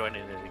not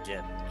joining it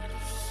again.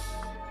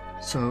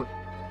 So,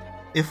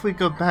 if we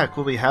go back,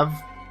 will we have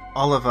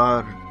all of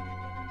our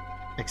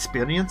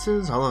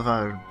experiences, all of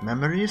our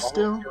memories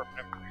still? All of your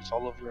memories,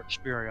 all of your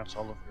experience,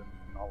 all of your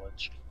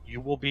knowledge. You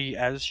will be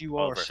as you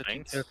All are of our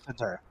sitting things? here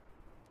today.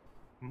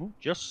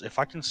 Just if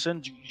I can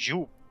send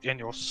you and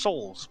your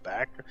souls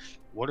back,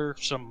 what are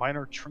some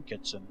minor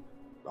trinkets and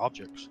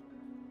objects?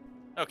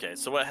 Okay,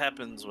 so what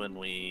happens when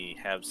we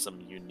have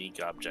some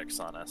unique objects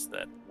on us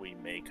that we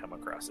may come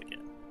across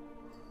again?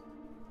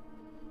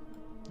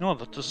 No,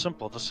 that is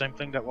simple. The same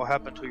thing that will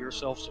happen to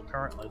yourselves that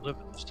currently live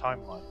in this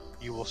timeline.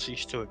 You will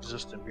cease to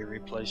exist and be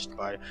replaced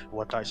by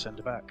what I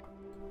send back.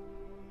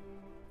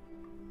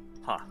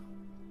 Huh.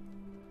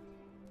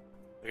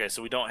 Okay,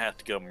 so we don't have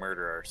to go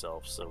murder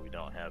ourselves, so we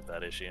don't have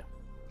that issue.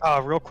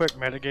 Real quick,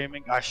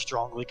 metagaming, I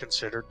strongly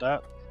considered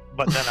that.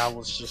 But then I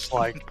was just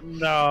like,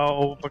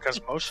 no, because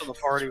most of the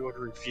party would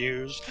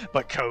refuse,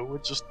 but Ko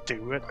would just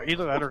do it.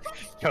 Either that or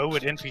Ko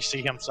would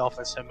NPC himself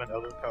as him and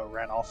other Ko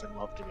ran off in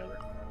love together.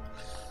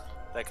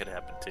 That could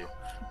happen too.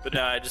 But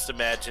no, I just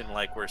imagine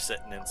like we're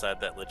sitting inside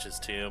that Lich's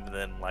tomb, and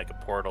then like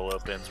a portal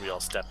opens, we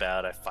all step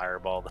out, I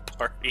fireball the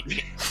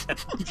party.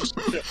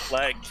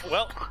 Like,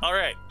 well,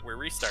 alright, we're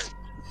restarting.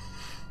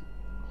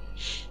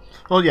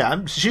 Well,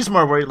 yeah, she's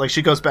more worried. Like,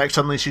 she goes back,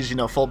 suddenly she's,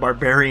 full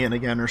barbarian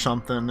again or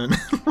something, and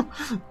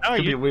No,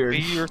 it'd be weird.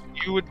 You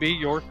would be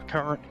your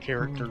current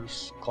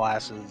characters,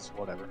 classes,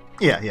 whatever.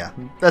 Yeah.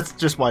 That's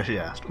just why she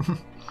asked.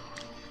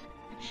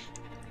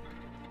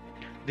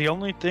 The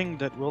only thing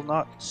that will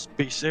not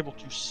be able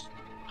to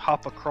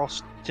hop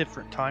across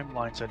different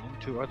timelines and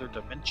into other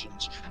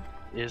dimensions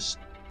is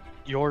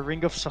your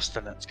ring of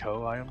sustenance,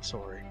 Ko. I am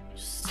sorry. You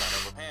son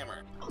of a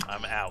hammer.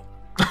 I'm out.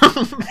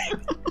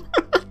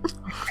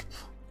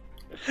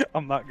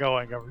 I'm not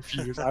going. I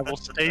refuse. I will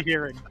stay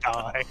here and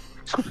die.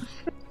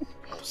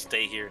 I'll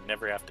stay here and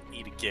never have to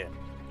eat again.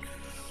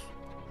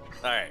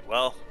 Alright,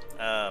 well,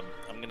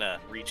 I'm gonna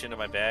reach into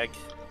my bag,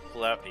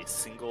 pull out a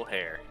single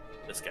hair.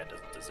 This guy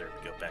doesn't deserve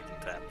to go back in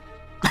time.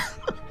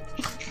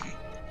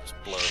 Just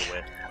blow it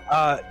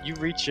away. You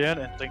reach in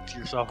and think to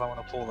yourself, I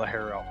want to pull the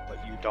hair out,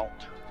 but you don't.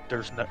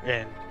 There's no,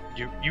 and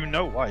you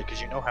know why, because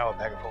you know how a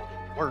bag of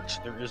holding works.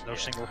 There is no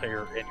single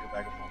hair in your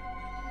bag of holding.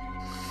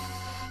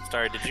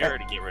 Sorry, did you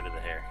already get rid of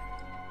the hair?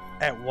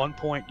 At one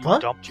point, you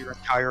What? dumped your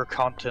entire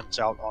contents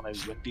out on a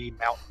windy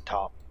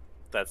mountaintop,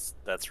 That's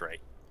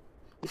right.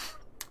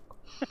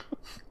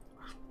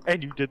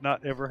 and you did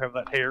not ever have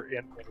that hair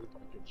in anything.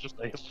 It was just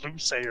a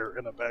loose hair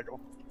in a bag of.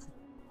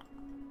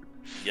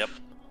 Yep.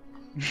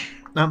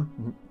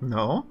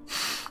 No.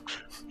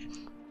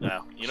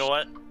 Now, you know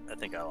what? I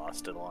think I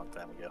lost it a long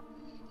time ago.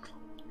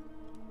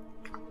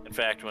 In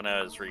fact, when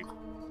I was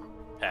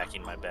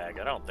repacking my bag,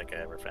 I don't think I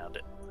ever found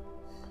it.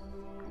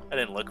 I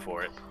didn't look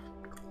for it.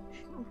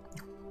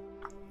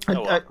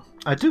 Oh, well.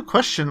 I do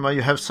question why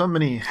you have so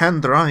many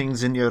hand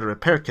drawings in your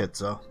repair kit,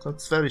 though.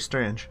 That's very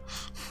strange.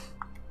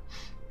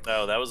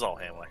 Oh, that was all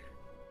Hamler.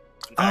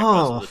 In fact,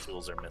 most of the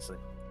tools are missing.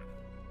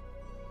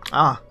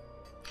 Ah.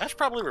 I should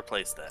probably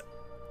replace that.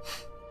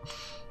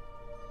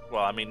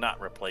 Well, I mean,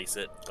 not replace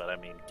it, but I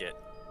mean, get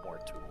more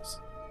tools.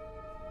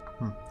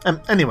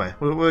 Anyway,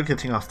 we're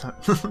getting off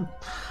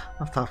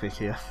topic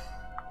here.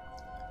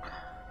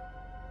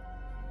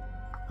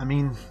 I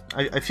mean,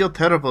 I feel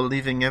terrible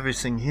leaving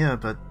everything here,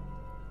 but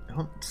I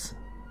don't...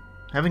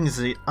 Having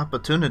the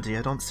opportunity,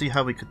 I don't see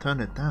how we could turn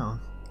it down.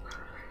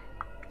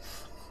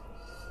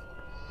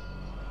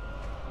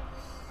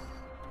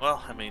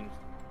 Well, I mean,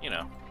 you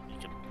know, you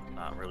can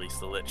not release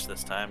the Lich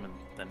this time and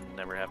then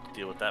never have to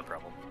deal with that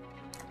problem.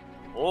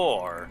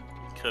 Or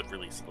you could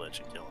release the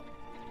Lich and kill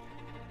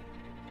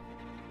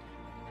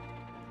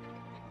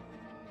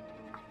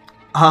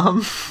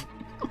him.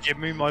 Give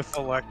me my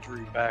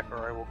phylactery back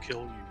or I will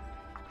kill you.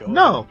 Go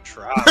No. ahead and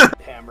try.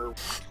 Hammer.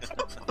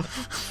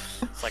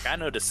 It's like, I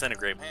know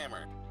Disintegrate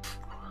Hammer.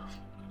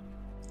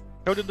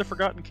 So did the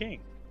Forgotten King.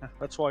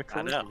 That's why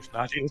I know. Kuroku's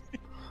not here.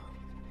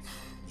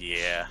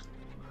 Yeah.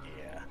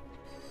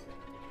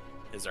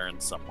 His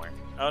urn's somewhere.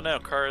 Oh no,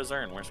 Kara's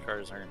urn. Where's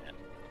Kara's urn at?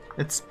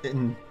 It's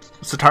in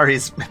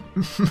Setari's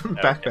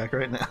backpack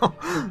right now.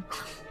 I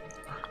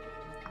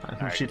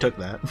think Alright, she took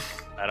that.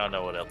 I don't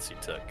know what else he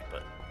took,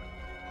 but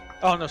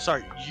Oh no,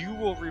 sorry. You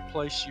will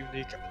replace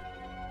unique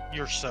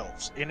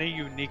yourselves. Any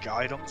unique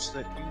items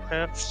that you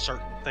have,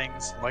 certain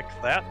things like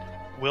that,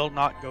 will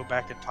not go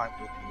back in time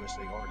with you as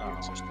they already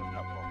exist in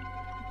that world.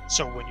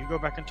 So when you go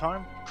back in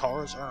time,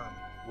 Kara's urn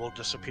will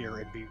disappear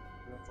and be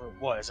whatever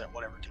it was at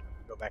whatever time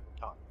you go back in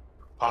time.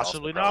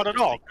 Possibly not at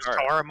all, because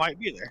Kara might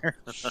be there.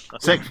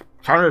 Sick.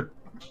 Kara,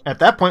 at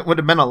that point, would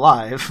have been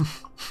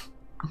alive.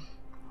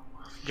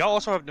 Y'all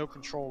also have no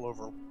control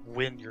over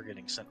when you're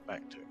getting sent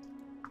back to.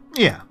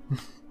 Yeah.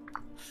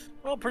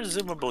 well,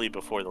 presumably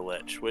before the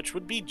Lich, which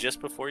would be just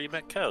before you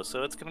met Ko,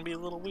 so it's gonna be a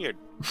little weird.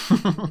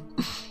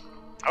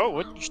 Oh,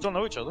 what? You still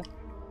know each other?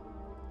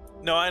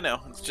 No, I know.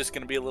 It's just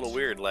gonna be a little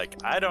weird. Like,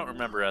 I don't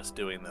remember us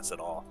doing this at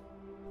all.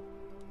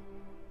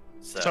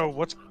 So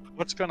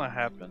what's gonna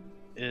happen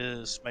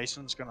is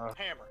Mason's gonna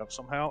hammer up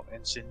somehow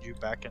and send you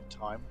back in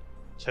time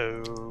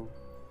to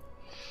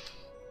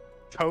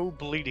Ko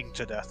bleeding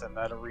to death in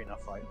that arena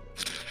fight.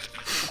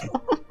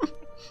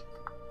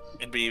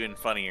 It'd be even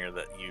funnier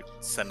that you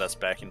send us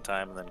back in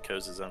time and then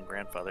Ko's his own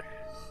grandfather.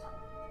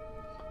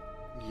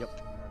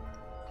 Yep.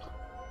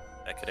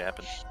 That could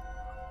happen.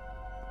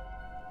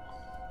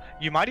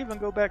 You might even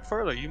go back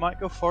further. You might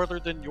go farther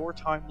than your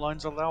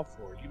timelines allow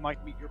for. You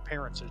might meet your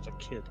parents as a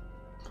kid.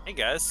 Hey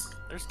guys,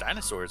 there's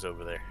dinosaurs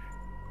over there.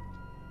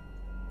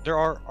 There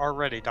are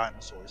already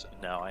dinosaurs.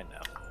 No, I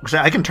know.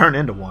 I can turn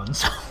into one,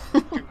 so...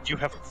 You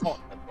haven't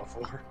fought them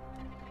before.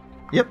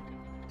 Yep.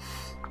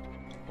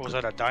 What was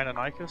that, a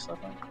Deinonychus, I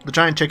think? The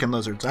giant chicken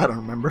lizards, I don't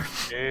remember.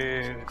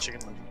 Yeah,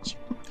 chicken lizards.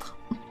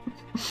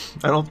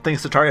 I don't think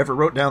Setari ever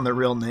wrote down their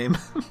real name.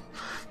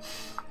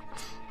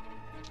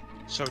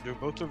 So do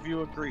both of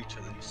you agree to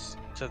this?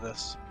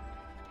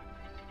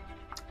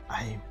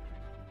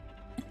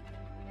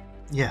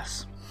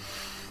 Yes.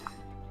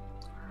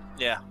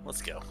 Yeah,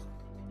 let's go.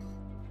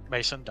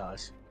 Mason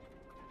dies.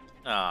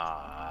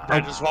 Ah.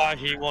 That is why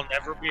he will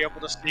never be able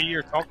to see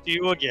or talk to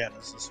you again,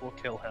 as this will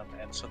kill him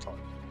and Setari.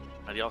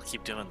 Why do y'all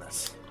keep doing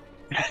this?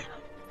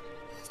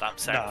 Stop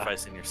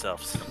sacrificing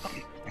yourselves.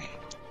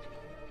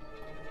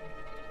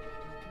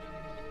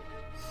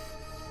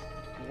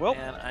 Well,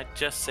 Man, I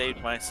just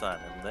saved my son,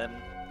 and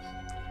then...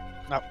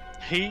 now,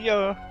 he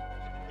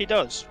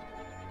does.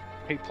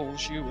 He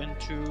pulls you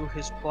into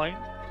his plane,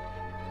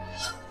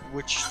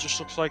 which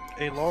just looks like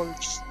a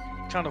large,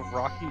 kind of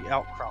rocky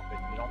outcropping.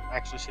 You don't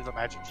actually see the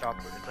magic shop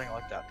or anything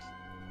like that.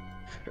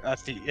 At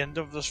the end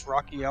of this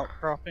rocky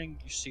outcropping,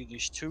 you see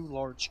these two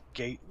large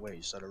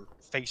gateways that are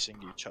facing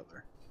each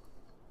other.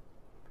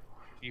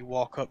 You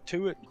walk up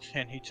to it,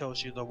 and he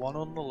tells you the one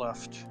on the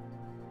left,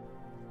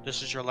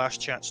 this is your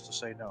last chance to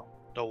say no.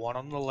 The one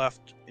on the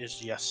left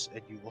is yes,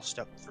 and you will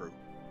step through.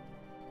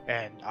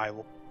 And I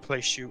will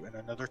place you in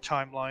another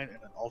timeline in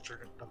an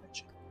alternate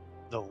dimension.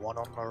 The one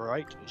on the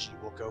right is you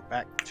will go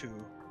back to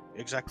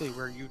exactly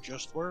where you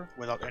just were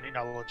without any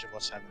knowledge of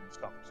us having this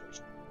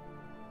conversation.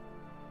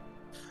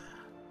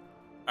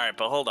 Alright,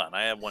 but hold on,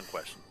 I have one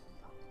question.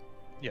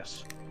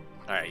 Yes.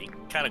 Alright, you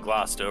kind of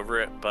glossed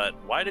over it, but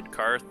why did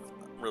Karth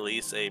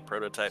release a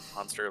prototype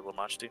monster of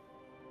Lamashtu?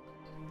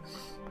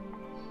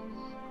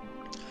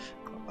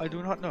 I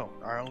do not know.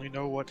 I only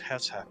know what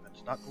has happened,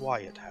 not why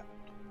it happened.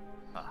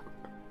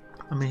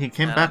 I mean, he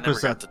came And back I never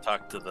with got that... to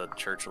talk to the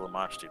Church of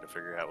Lamashtu to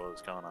figure out what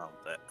was going on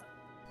with that.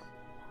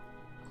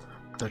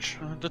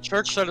 The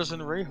church that is in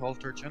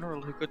Rayholt are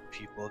generally good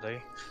people.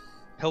 They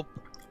help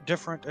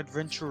different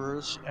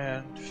adventurers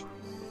and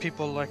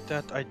people like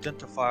that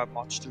identify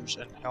monsters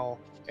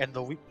and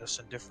the weakness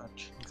in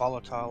different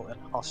volatile and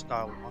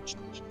hostile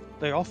monsters.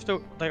 They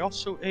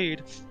also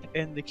aid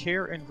in the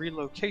care and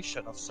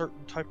relocation of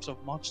certain types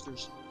of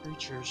monsters and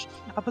creatures.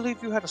 I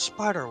believe you had a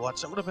spider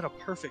once. That would have been a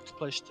perfect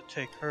place to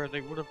take her.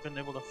 They would have been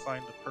able to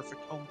find the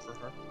perfect home for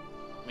her.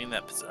 I mean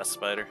that possessed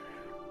spider?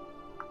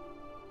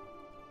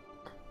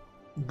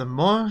 The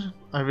more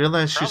I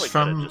realize Probably she's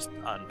from just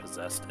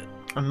unpossessed it.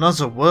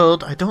 another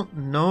world, I don't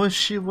know if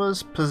she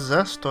was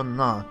possessed or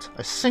not.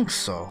 I think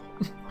so.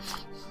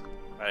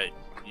 Right,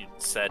 you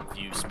said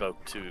you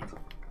spoke to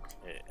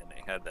it, and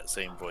it had that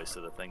same voice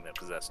of the thing that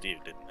possessed you,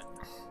 didn't it?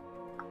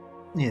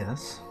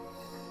 Yes.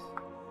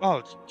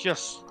 Oh,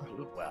 yes.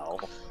 Well,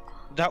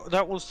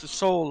 That was the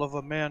soul of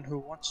a man who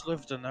once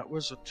lived in that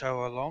wizard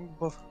tower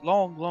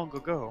long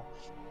ago.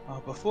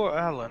 Before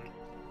Alan,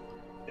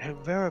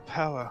 very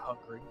power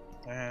hungry,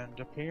 and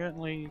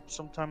apparently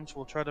sometimes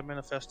will try to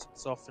manifest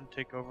itself and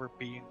take over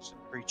beings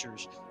and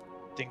creatures,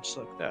 things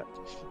like that.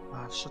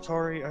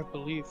 Setari, I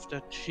believe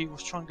that he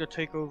was trying to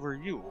take over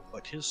you,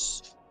 but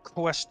his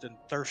quest and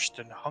thirst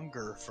and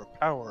hunger for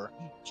power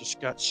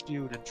just got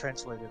skewed and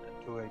translated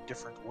into a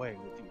different way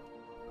with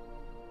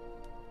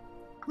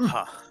you.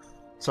 huh.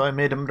 So I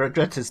made him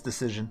regret his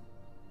decision.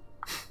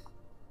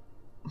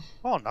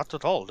 Oh, not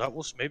at all. That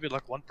was maybe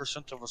like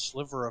 1% of a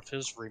sliver of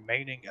his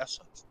remaining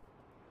essence.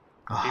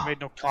 He made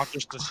no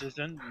conscious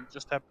decision. He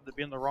just happened to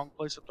be in the wrong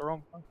place at the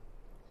wrong time.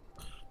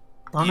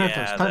 On it,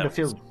 I was starting to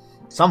feel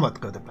somewhat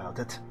good about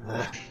it.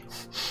 Maybe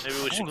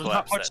we should There's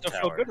not collapse much that to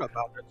feel tower. good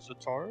about it,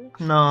 Setari.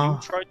 No.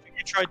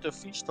 You tried to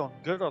feast on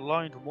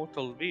good-aligned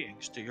mortal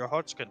beings to your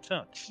heart's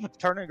content,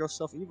 turning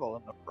yourself evil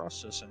in the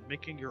process and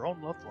making your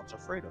own loved ones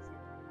afraid of you.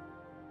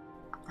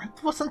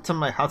 It wasn't to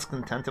my heart's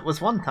content. It was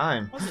one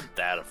time. I wasn't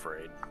that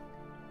afraid.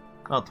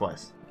 Oh,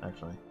 twice,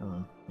 actually.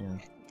 Yeah.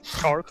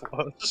 Karth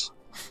was.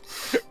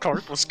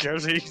 Karth was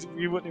scared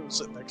when he was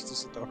sitting next to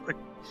Setari.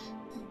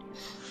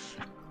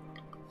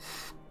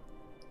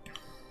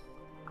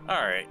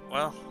 Alright,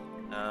 well,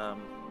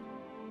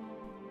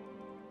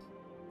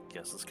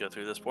 guess let's go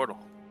through this portal.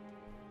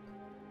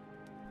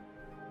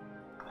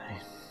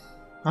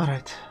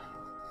 Alright.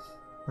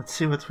 Let's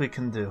see what we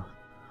can do.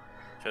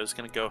 Joe's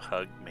gonna go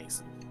hug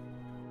Mason.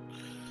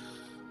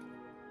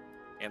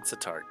 And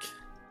Satark.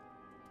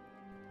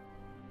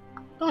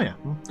 Oh yeah,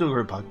 we'll do a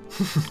group hug.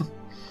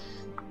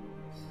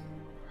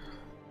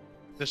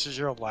 This is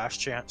your last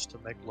chance to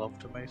make love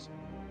to Mason.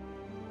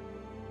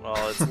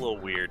 Well, it's a little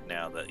weird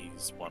now that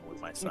he's one with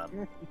my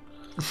son.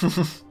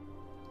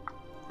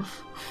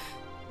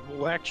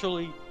 Well,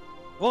 actually,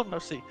 no,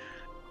 see,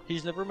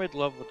 he's never made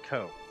love with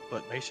Ko,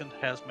 but Mason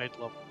has made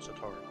love with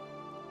Setari.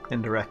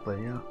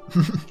 Indirectly, yeah.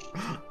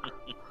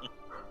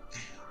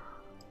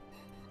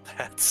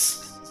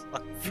 I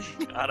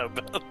forgot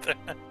about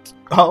that.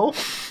 Oh?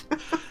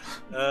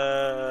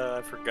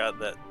 I forgot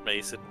that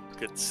Mason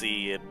could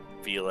see and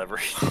feel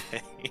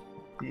everything.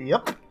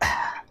 Yep.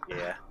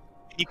 Yeah.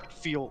 He could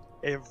feel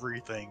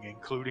everything,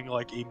 including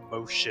like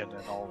emotion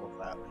and all of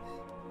that.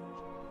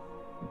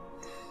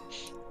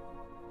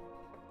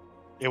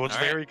 It was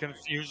very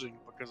confusing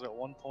because at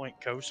one point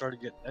Ko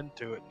started getting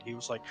into it. He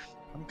was like,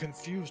 "I'm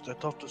confused. I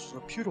thought this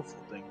was a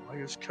beautiful thing. Why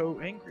is Ko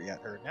angry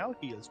at her? Now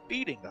he is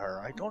beating her.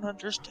 I don't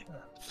understand."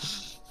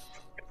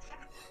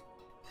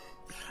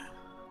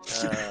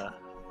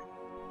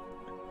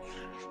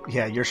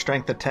 Yeah, your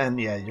strength of 10,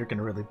 yeah, you're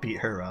gonna really beat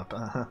her up.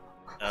 Uh-huh.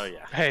 Oh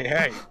yeah.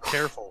 Hey,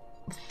 careful.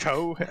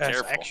 Ko has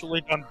Careful.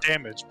 actually done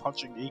damage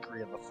punching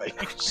Ikrie in the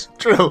face.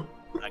 True.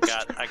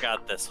 I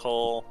got this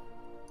whole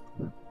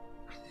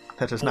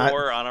That does not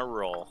on a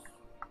roll.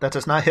 That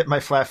does not hit my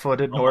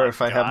flat-footed, Oh nor my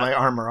if I have God. my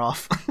armor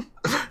off.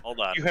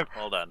 Hold on.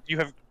 Hold on. You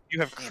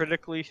have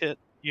critically hit.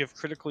 You have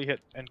critically hit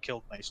and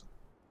killed Mason.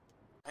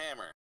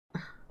 Hammer.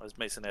 Why does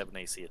Mason have an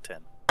AC of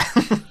 10?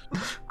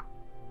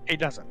 He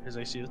doesn't. His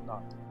AC is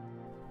not.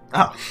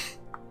 Oh.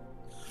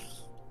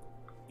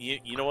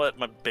 You know what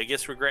my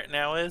biggest regret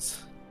now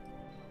is?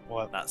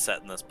 What? Not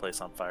setting this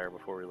place on fire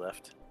before we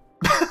left.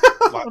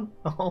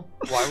 Oh.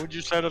 Why would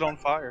you set it on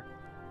fire?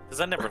 Because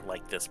I never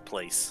liked this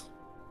place.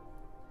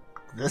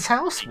 This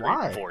house? He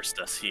Why? forced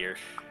us here.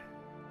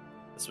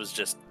 This was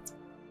just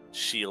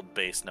shield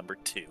base number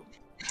 2.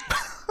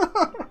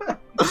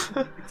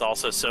 It's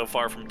also so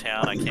far from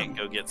town I can't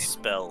go get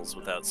spells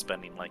without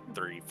spending like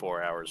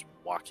 3-4 hours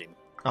walking.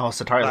 Oh,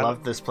 Setari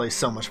loved this place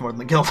so much more than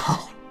the guild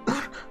hall.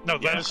 No,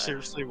 that Yeah. is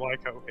seriously why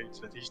Ko hates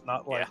it. He's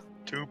not like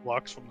 2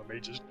 blocks from the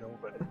Mage's Guild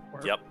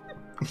anymore. Yep.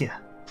 Yeah.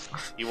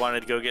 He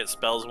wanted to go get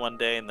spells one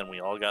day, and then we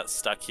all got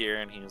stuck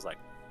here, and he was like,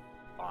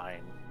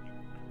 fine.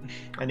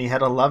 And he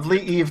had a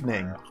lovely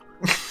evening.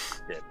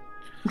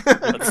 He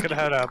could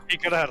have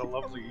had a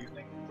lovely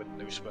evening with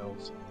new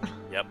spells.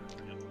 Yep.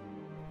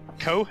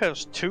 Ko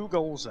has 2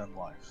 goals in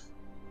life.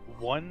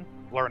 1,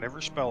 learn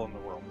every spell in the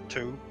world.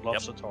 2, love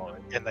Setari.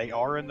 And they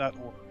are in that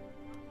order.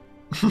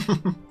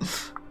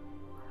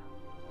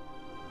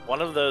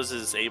 One of those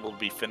is able to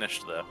be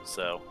finished, though,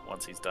 so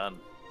once he's done.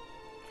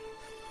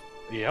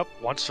 Yep,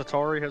 once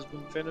Setari has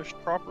been finished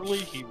properly,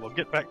 he will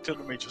get back to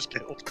the Mage's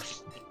Guild.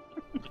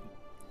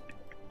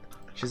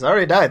 She's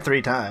already died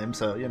 3 times,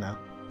 so, you know.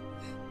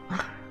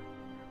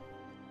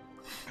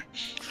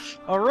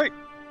 Alright.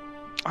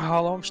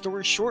 Long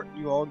story short,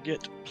 you all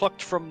get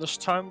plucked from this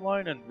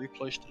timeline and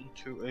replaced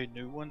into a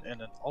new one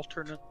in an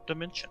alternate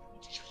dimension.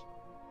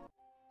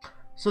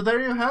 So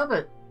there you have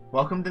it.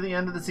 Welcome to the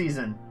end of the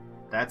season.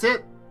 That's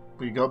it.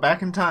 We go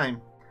back in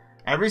time.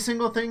 Every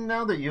single thing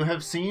now that you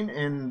have seen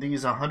in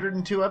these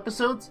 102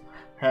 episodes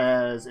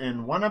has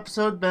in one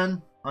episode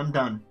been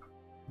undone.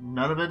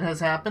 None of it has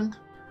happened.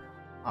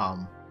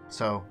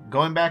 So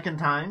going back in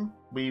time,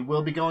 we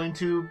will be going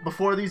to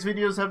before these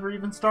videos ever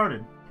even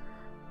started.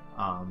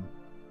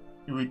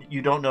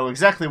 you don't know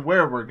exactly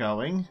where we're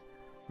going.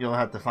 You'll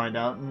have to find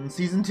out in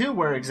Season 2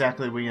 where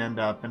exactly we end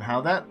up and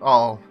how that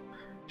all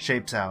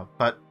shapes out.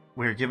 But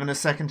we're given a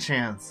second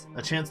chance.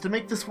 A chance to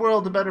make this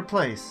world a better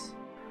place.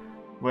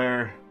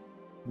 Where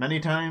many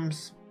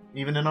times,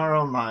 even in our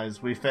own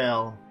lives, we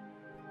fail.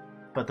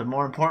 But the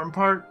more important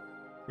part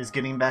is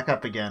getting back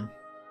up again.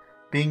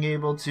 Being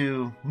able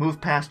to move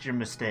past your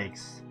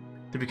mistakes.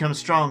 To become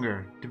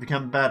stronger. To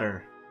become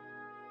better.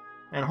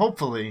 And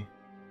hopefully,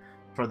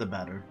 for the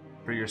better.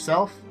 For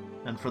yourself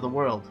and for the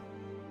world.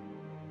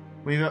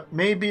 We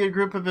may be a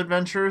group of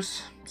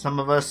adventurers. Some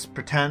of us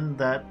pretend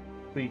that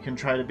we can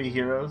try to be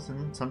heroes,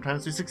 and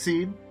sometimes we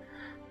succeed.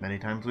 Many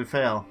times we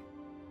fail.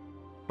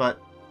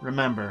 But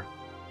remember,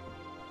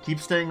 keep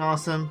staying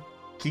awesome,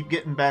 keep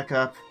getting back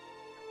up,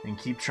 and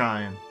keep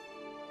trying.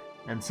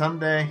 And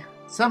someday,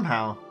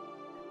 somehow,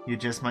 you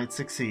just might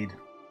succeed.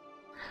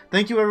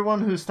 Thank you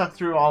everyone who stuck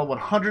through all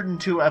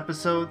 102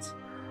 episodes.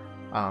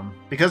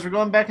 Because we're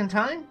going back in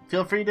time,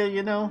 feel free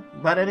to,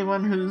 let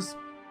anyone who's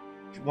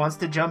wants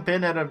to jump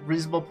in at a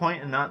reasonable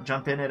point and not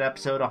jump in at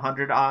episode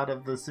 100 odd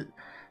of the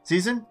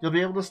season, you'll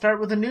be able to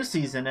start with a new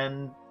season,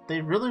 and they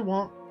really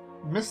won't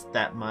miss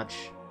that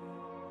much.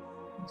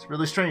 It's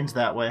really strange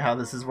that way how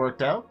this has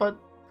worked out, but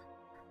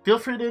feel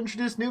free to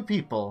introduce new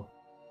people.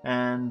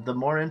 And the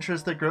more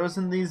interest that grows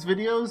in these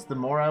videos, the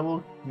more I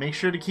will make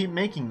sure to keep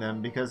making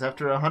them, because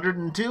after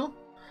 102,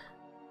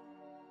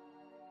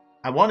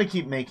 I want to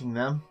keep making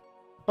them,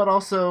 but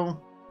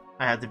also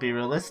I have to be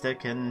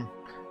realistic and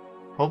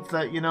hope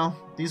that,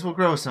 these will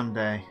grow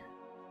someday.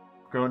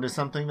 Grow into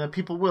something that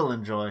people will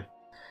enjoy.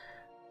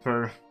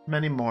 For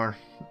many more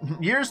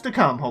years to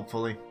come,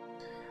 hopefully.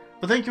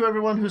 But thank you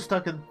everyone who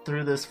stuck it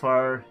through this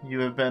far.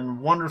 You have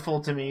been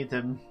wonderful to me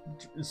to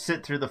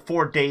sit through the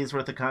 4 days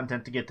worth of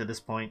content to get to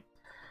this point.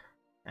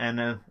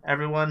 And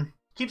everyone,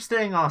 keep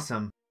staying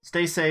awesome.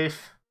 Stay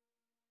safe.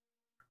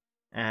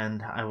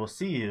 And I will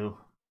see you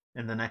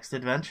in the next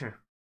adventure.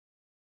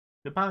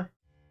 Goodbye.